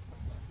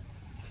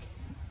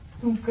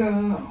 Donc,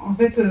 en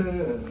fait,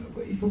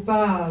 il ne faut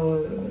pas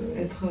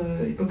être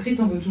hypocrite,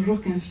 on veut toujours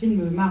qu'un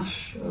film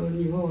marche au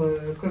niveau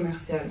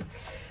commercial.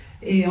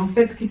 Et en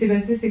fait, ce qui s'est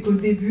passé, c'est qu'au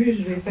début,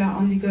 je vais faire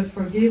Only God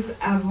Forgives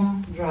avant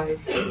Drive.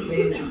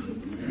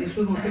 Les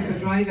choses ont fait que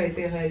Drive a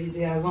été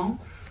réalisé avant,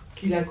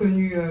 qu'il a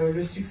connu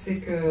le succès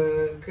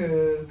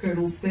que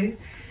l'on sait,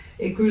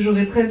 et que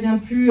j'aurais très bien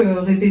pu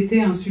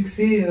répéter un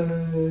succès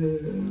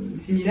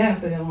similaire,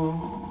 c'est-à-dire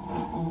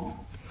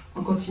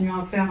en continuant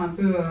à faire un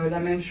peu la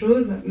même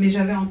chose, mais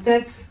j'avais en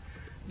tête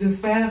de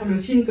faire le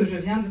film que je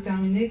viens de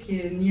terminer, qui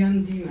est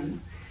Neon Demon.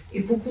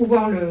 Et pour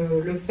pouvoir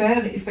le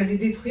faire, il fallait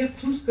détruire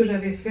tout ce que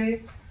j'avais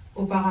fait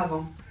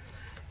auparavant.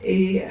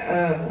 Et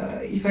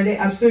il fallait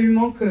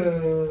absolument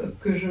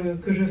que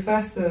je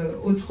fasse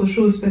autre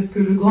chose, parce que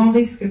le grand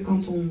risque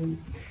quand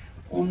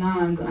on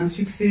a un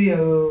succès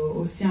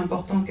aussi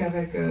important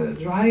qu'avec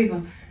Drive,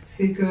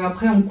 c'est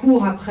qu'après on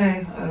court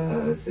après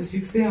ce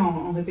succès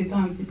en répétant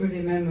un petit peu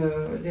les mêmes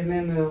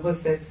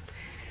recettes.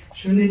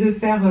 Je venais de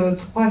faire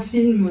 3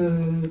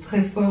 films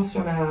très forts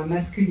sur la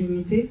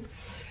masculinité,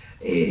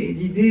 et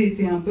l'idée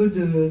était un peu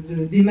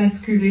de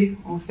démasculer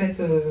en fait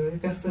les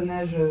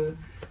personnages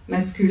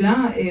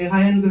masculins, et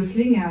Ryan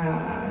Gosling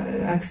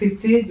a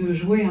accepté de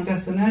jouer un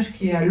personnage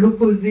qui est à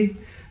l'opposé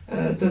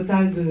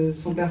total de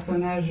son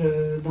personnage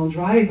dans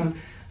Drive.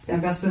 C'est un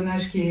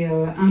personnage qui est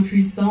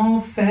impuissant,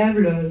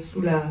 faible,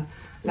 sous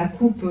la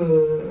coupe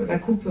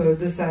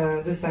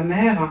de sa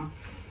mère.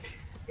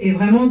 Et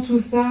vraiment tout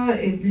ça,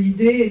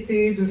 l'idée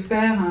était de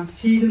faire un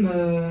film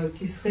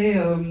qui serait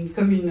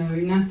comme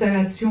une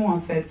installation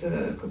en fait,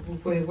 que vous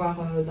pouvez voir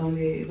dans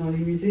les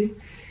musées.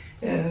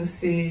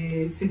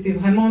 C'était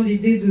vraiment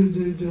l'idée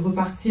de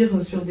repartir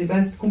sur des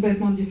bases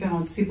complètement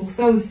différentes. C'est pour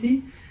ça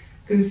aussi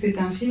que c'est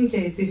un film qui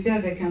a été fait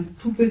avec un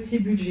tout petit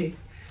budget.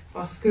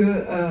 Parce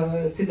que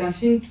c'est un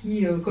film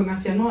qui,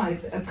 commercialement,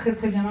 a très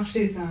très bien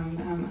marché. C'est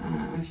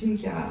un film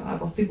qui a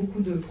apporté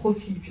beaucoup de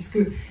profit,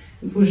 puisqu'il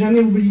ne faut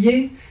jamais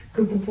oublier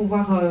que pour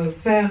pouvoir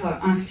faire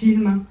un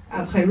film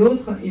après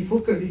l'autre, il faut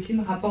que les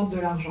films rapportent de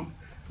l'argent.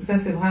 Ça,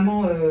 c'est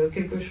vraiment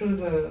quelque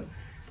chose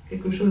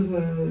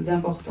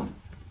d'important.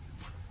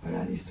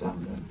 Voilà l'histoire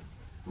de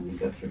On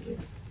Got Your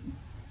Gifts.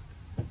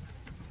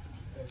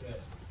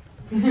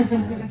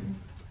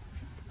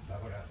 Bah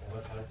voilà, on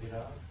va s'arrêter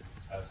là.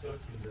 Sauf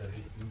si vous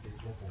avez une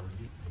question pour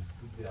Liv, une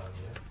toute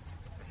dernière.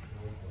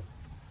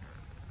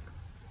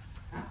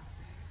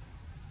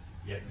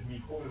 Il n'y a plus de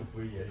micro, mais vous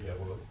pouvez y aller à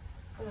voix.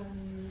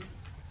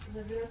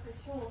 J'avais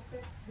l'impression en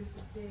fait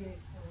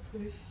que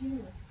le film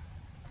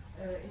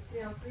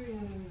était un peu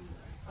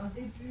un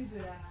début de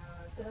la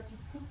thérapie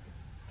de couple.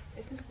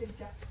 Est-ce que c'était le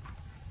cas?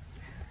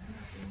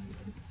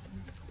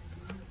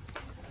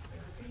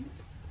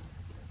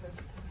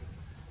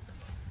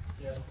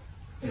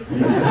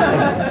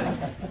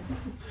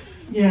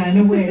 Yeah, in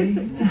a way.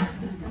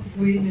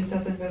 Oui, d'une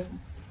certaine façon.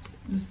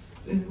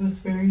 It was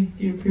very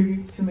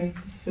therapeutic to make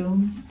the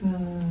film,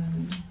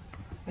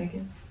 I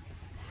guess.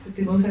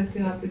 C'était très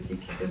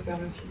thérapeutique de faire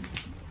le film.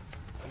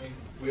 I mean,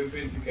 we've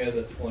been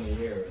together 20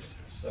 years,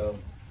 so,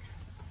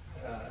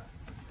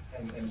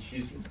 and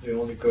she's the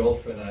only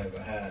girlfriend I ever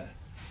had,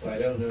 so I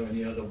don't know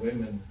any other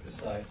women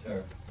besides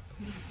her.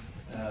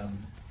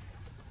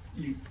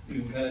 You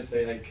can kind of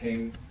say I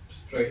came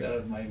straight out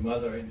of my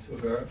mother into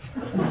her.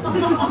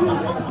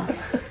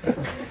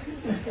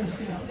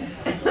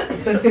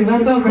 Ça fait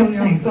 20 ans qu'on est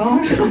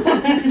ensemble.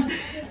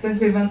 Ça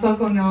fait 20 ans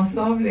qu'on est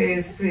ensemble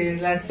et c'est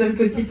la seule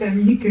petite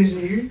amie que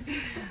j'ai eue.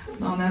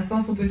 Dans un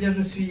sens, on peut dire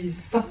que je suis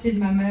sortie de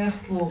ma mère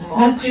pour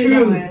rentrer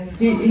dans elle.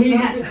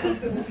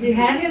 He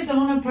had his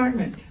own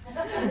apartment.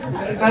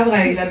 C'est pas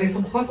vrai, il avait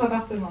son propre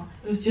appartement.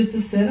 It was just a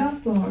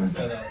setup, or?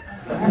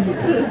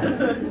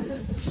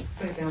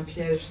 Ça a été un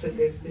piège,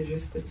 c'était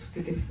juste, tout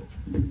était faux.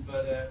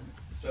 But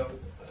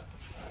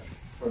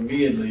for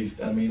me at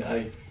least, I mean,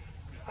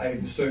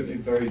 I'm certainly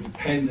very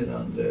dependent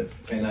on Liv,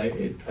 and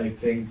I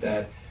think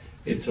that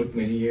it took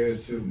many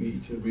years to me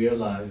to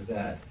realize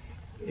that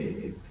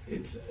it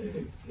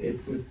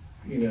would,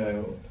 you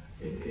know,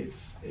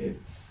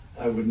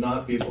 I would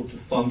not be able to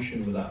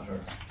function without her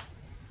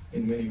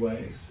in many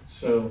ways.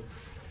 So,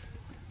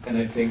 and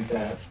I think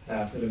that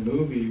after the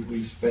movie,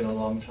 we spent a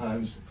long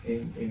time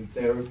in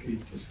therapy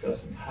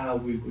discussing how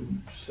we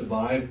would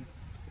survive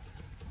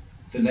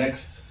the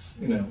next,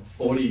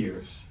 40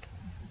 years.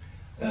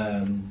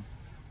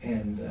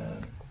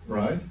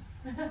 Right?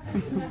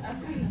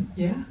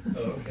 Yeah.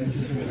 Oh, okay,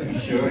 just to make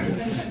sure.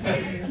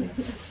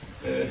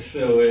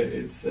 So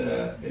it's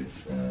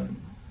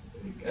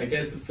I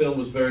guess the film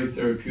was very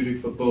therapeutic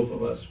for both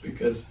of us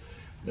because,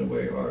 in a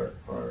way, our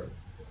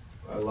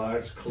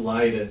lives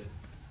collided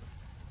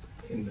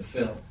in the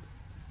film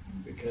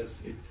because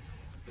it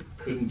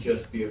couldn't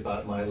just be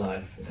about my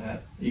life. It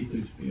had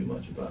equally to be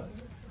much about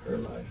her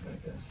life, I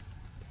guess.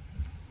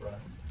 Right.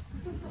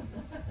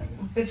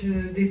 En fait,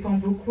 je dépends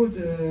beaucoup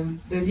de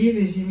Liv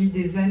et j'ai mis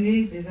des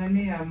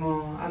années à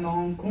m'en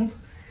rendre compte.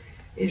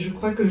 Et je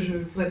crois que je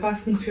ne pourrais pas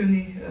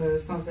fonctionner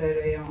sans elle.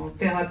 Et en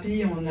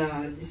thérapie, on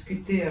a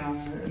discuté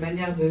la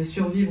manière de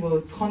survivre aux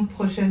 30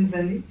 prochaines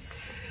années.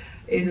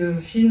 Et le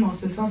film, en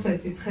ce sens, a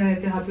été très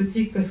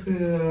thérapeutique parce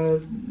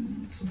que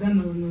soudain,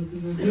 nos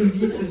deux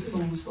vies se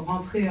sont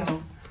rentrées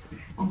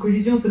en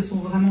collision, se sont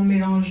vraiment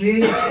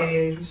mélangées.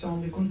 Et je me suis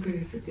rendu compte que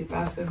ce n'était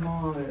pas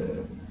seulement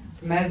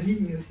ma vie,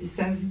 mais aussi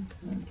sa vie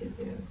qui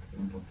était très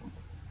importante.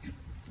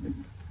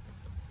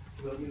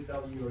 Will you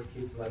tell your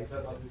kids later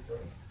about this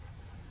story?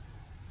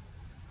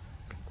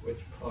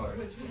 Which part?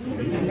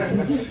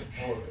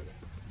 Or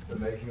the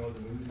making of the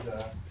movie,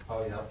 how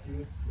it helped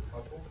you, the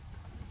couple?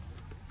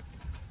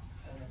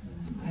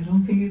 I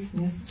don't think it's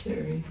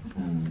necessary.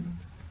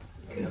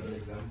 You have an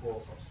example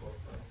of some sort?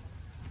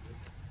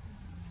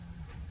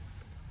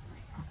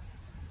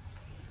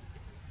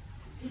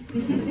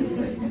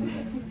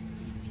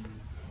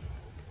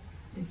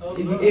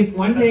 If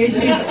one day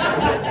she's...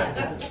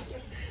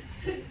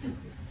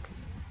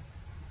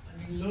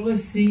 Lola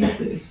sees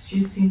this.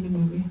 She's seen the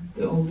movie,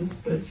 the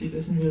oldest, but she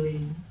doesn't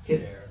really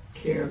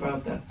care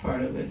about that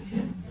part of it.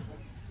 Yeah.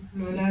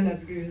 Lola, la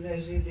plus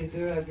âgée des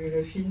deux, a vu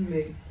le film,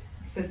 mais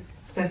cet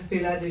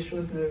aspect-là des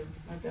choses ne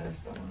m'intéresse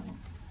pas vraiment.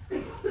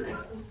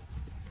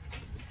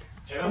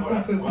 Et ben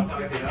voilà, on va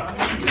s'arrêter là.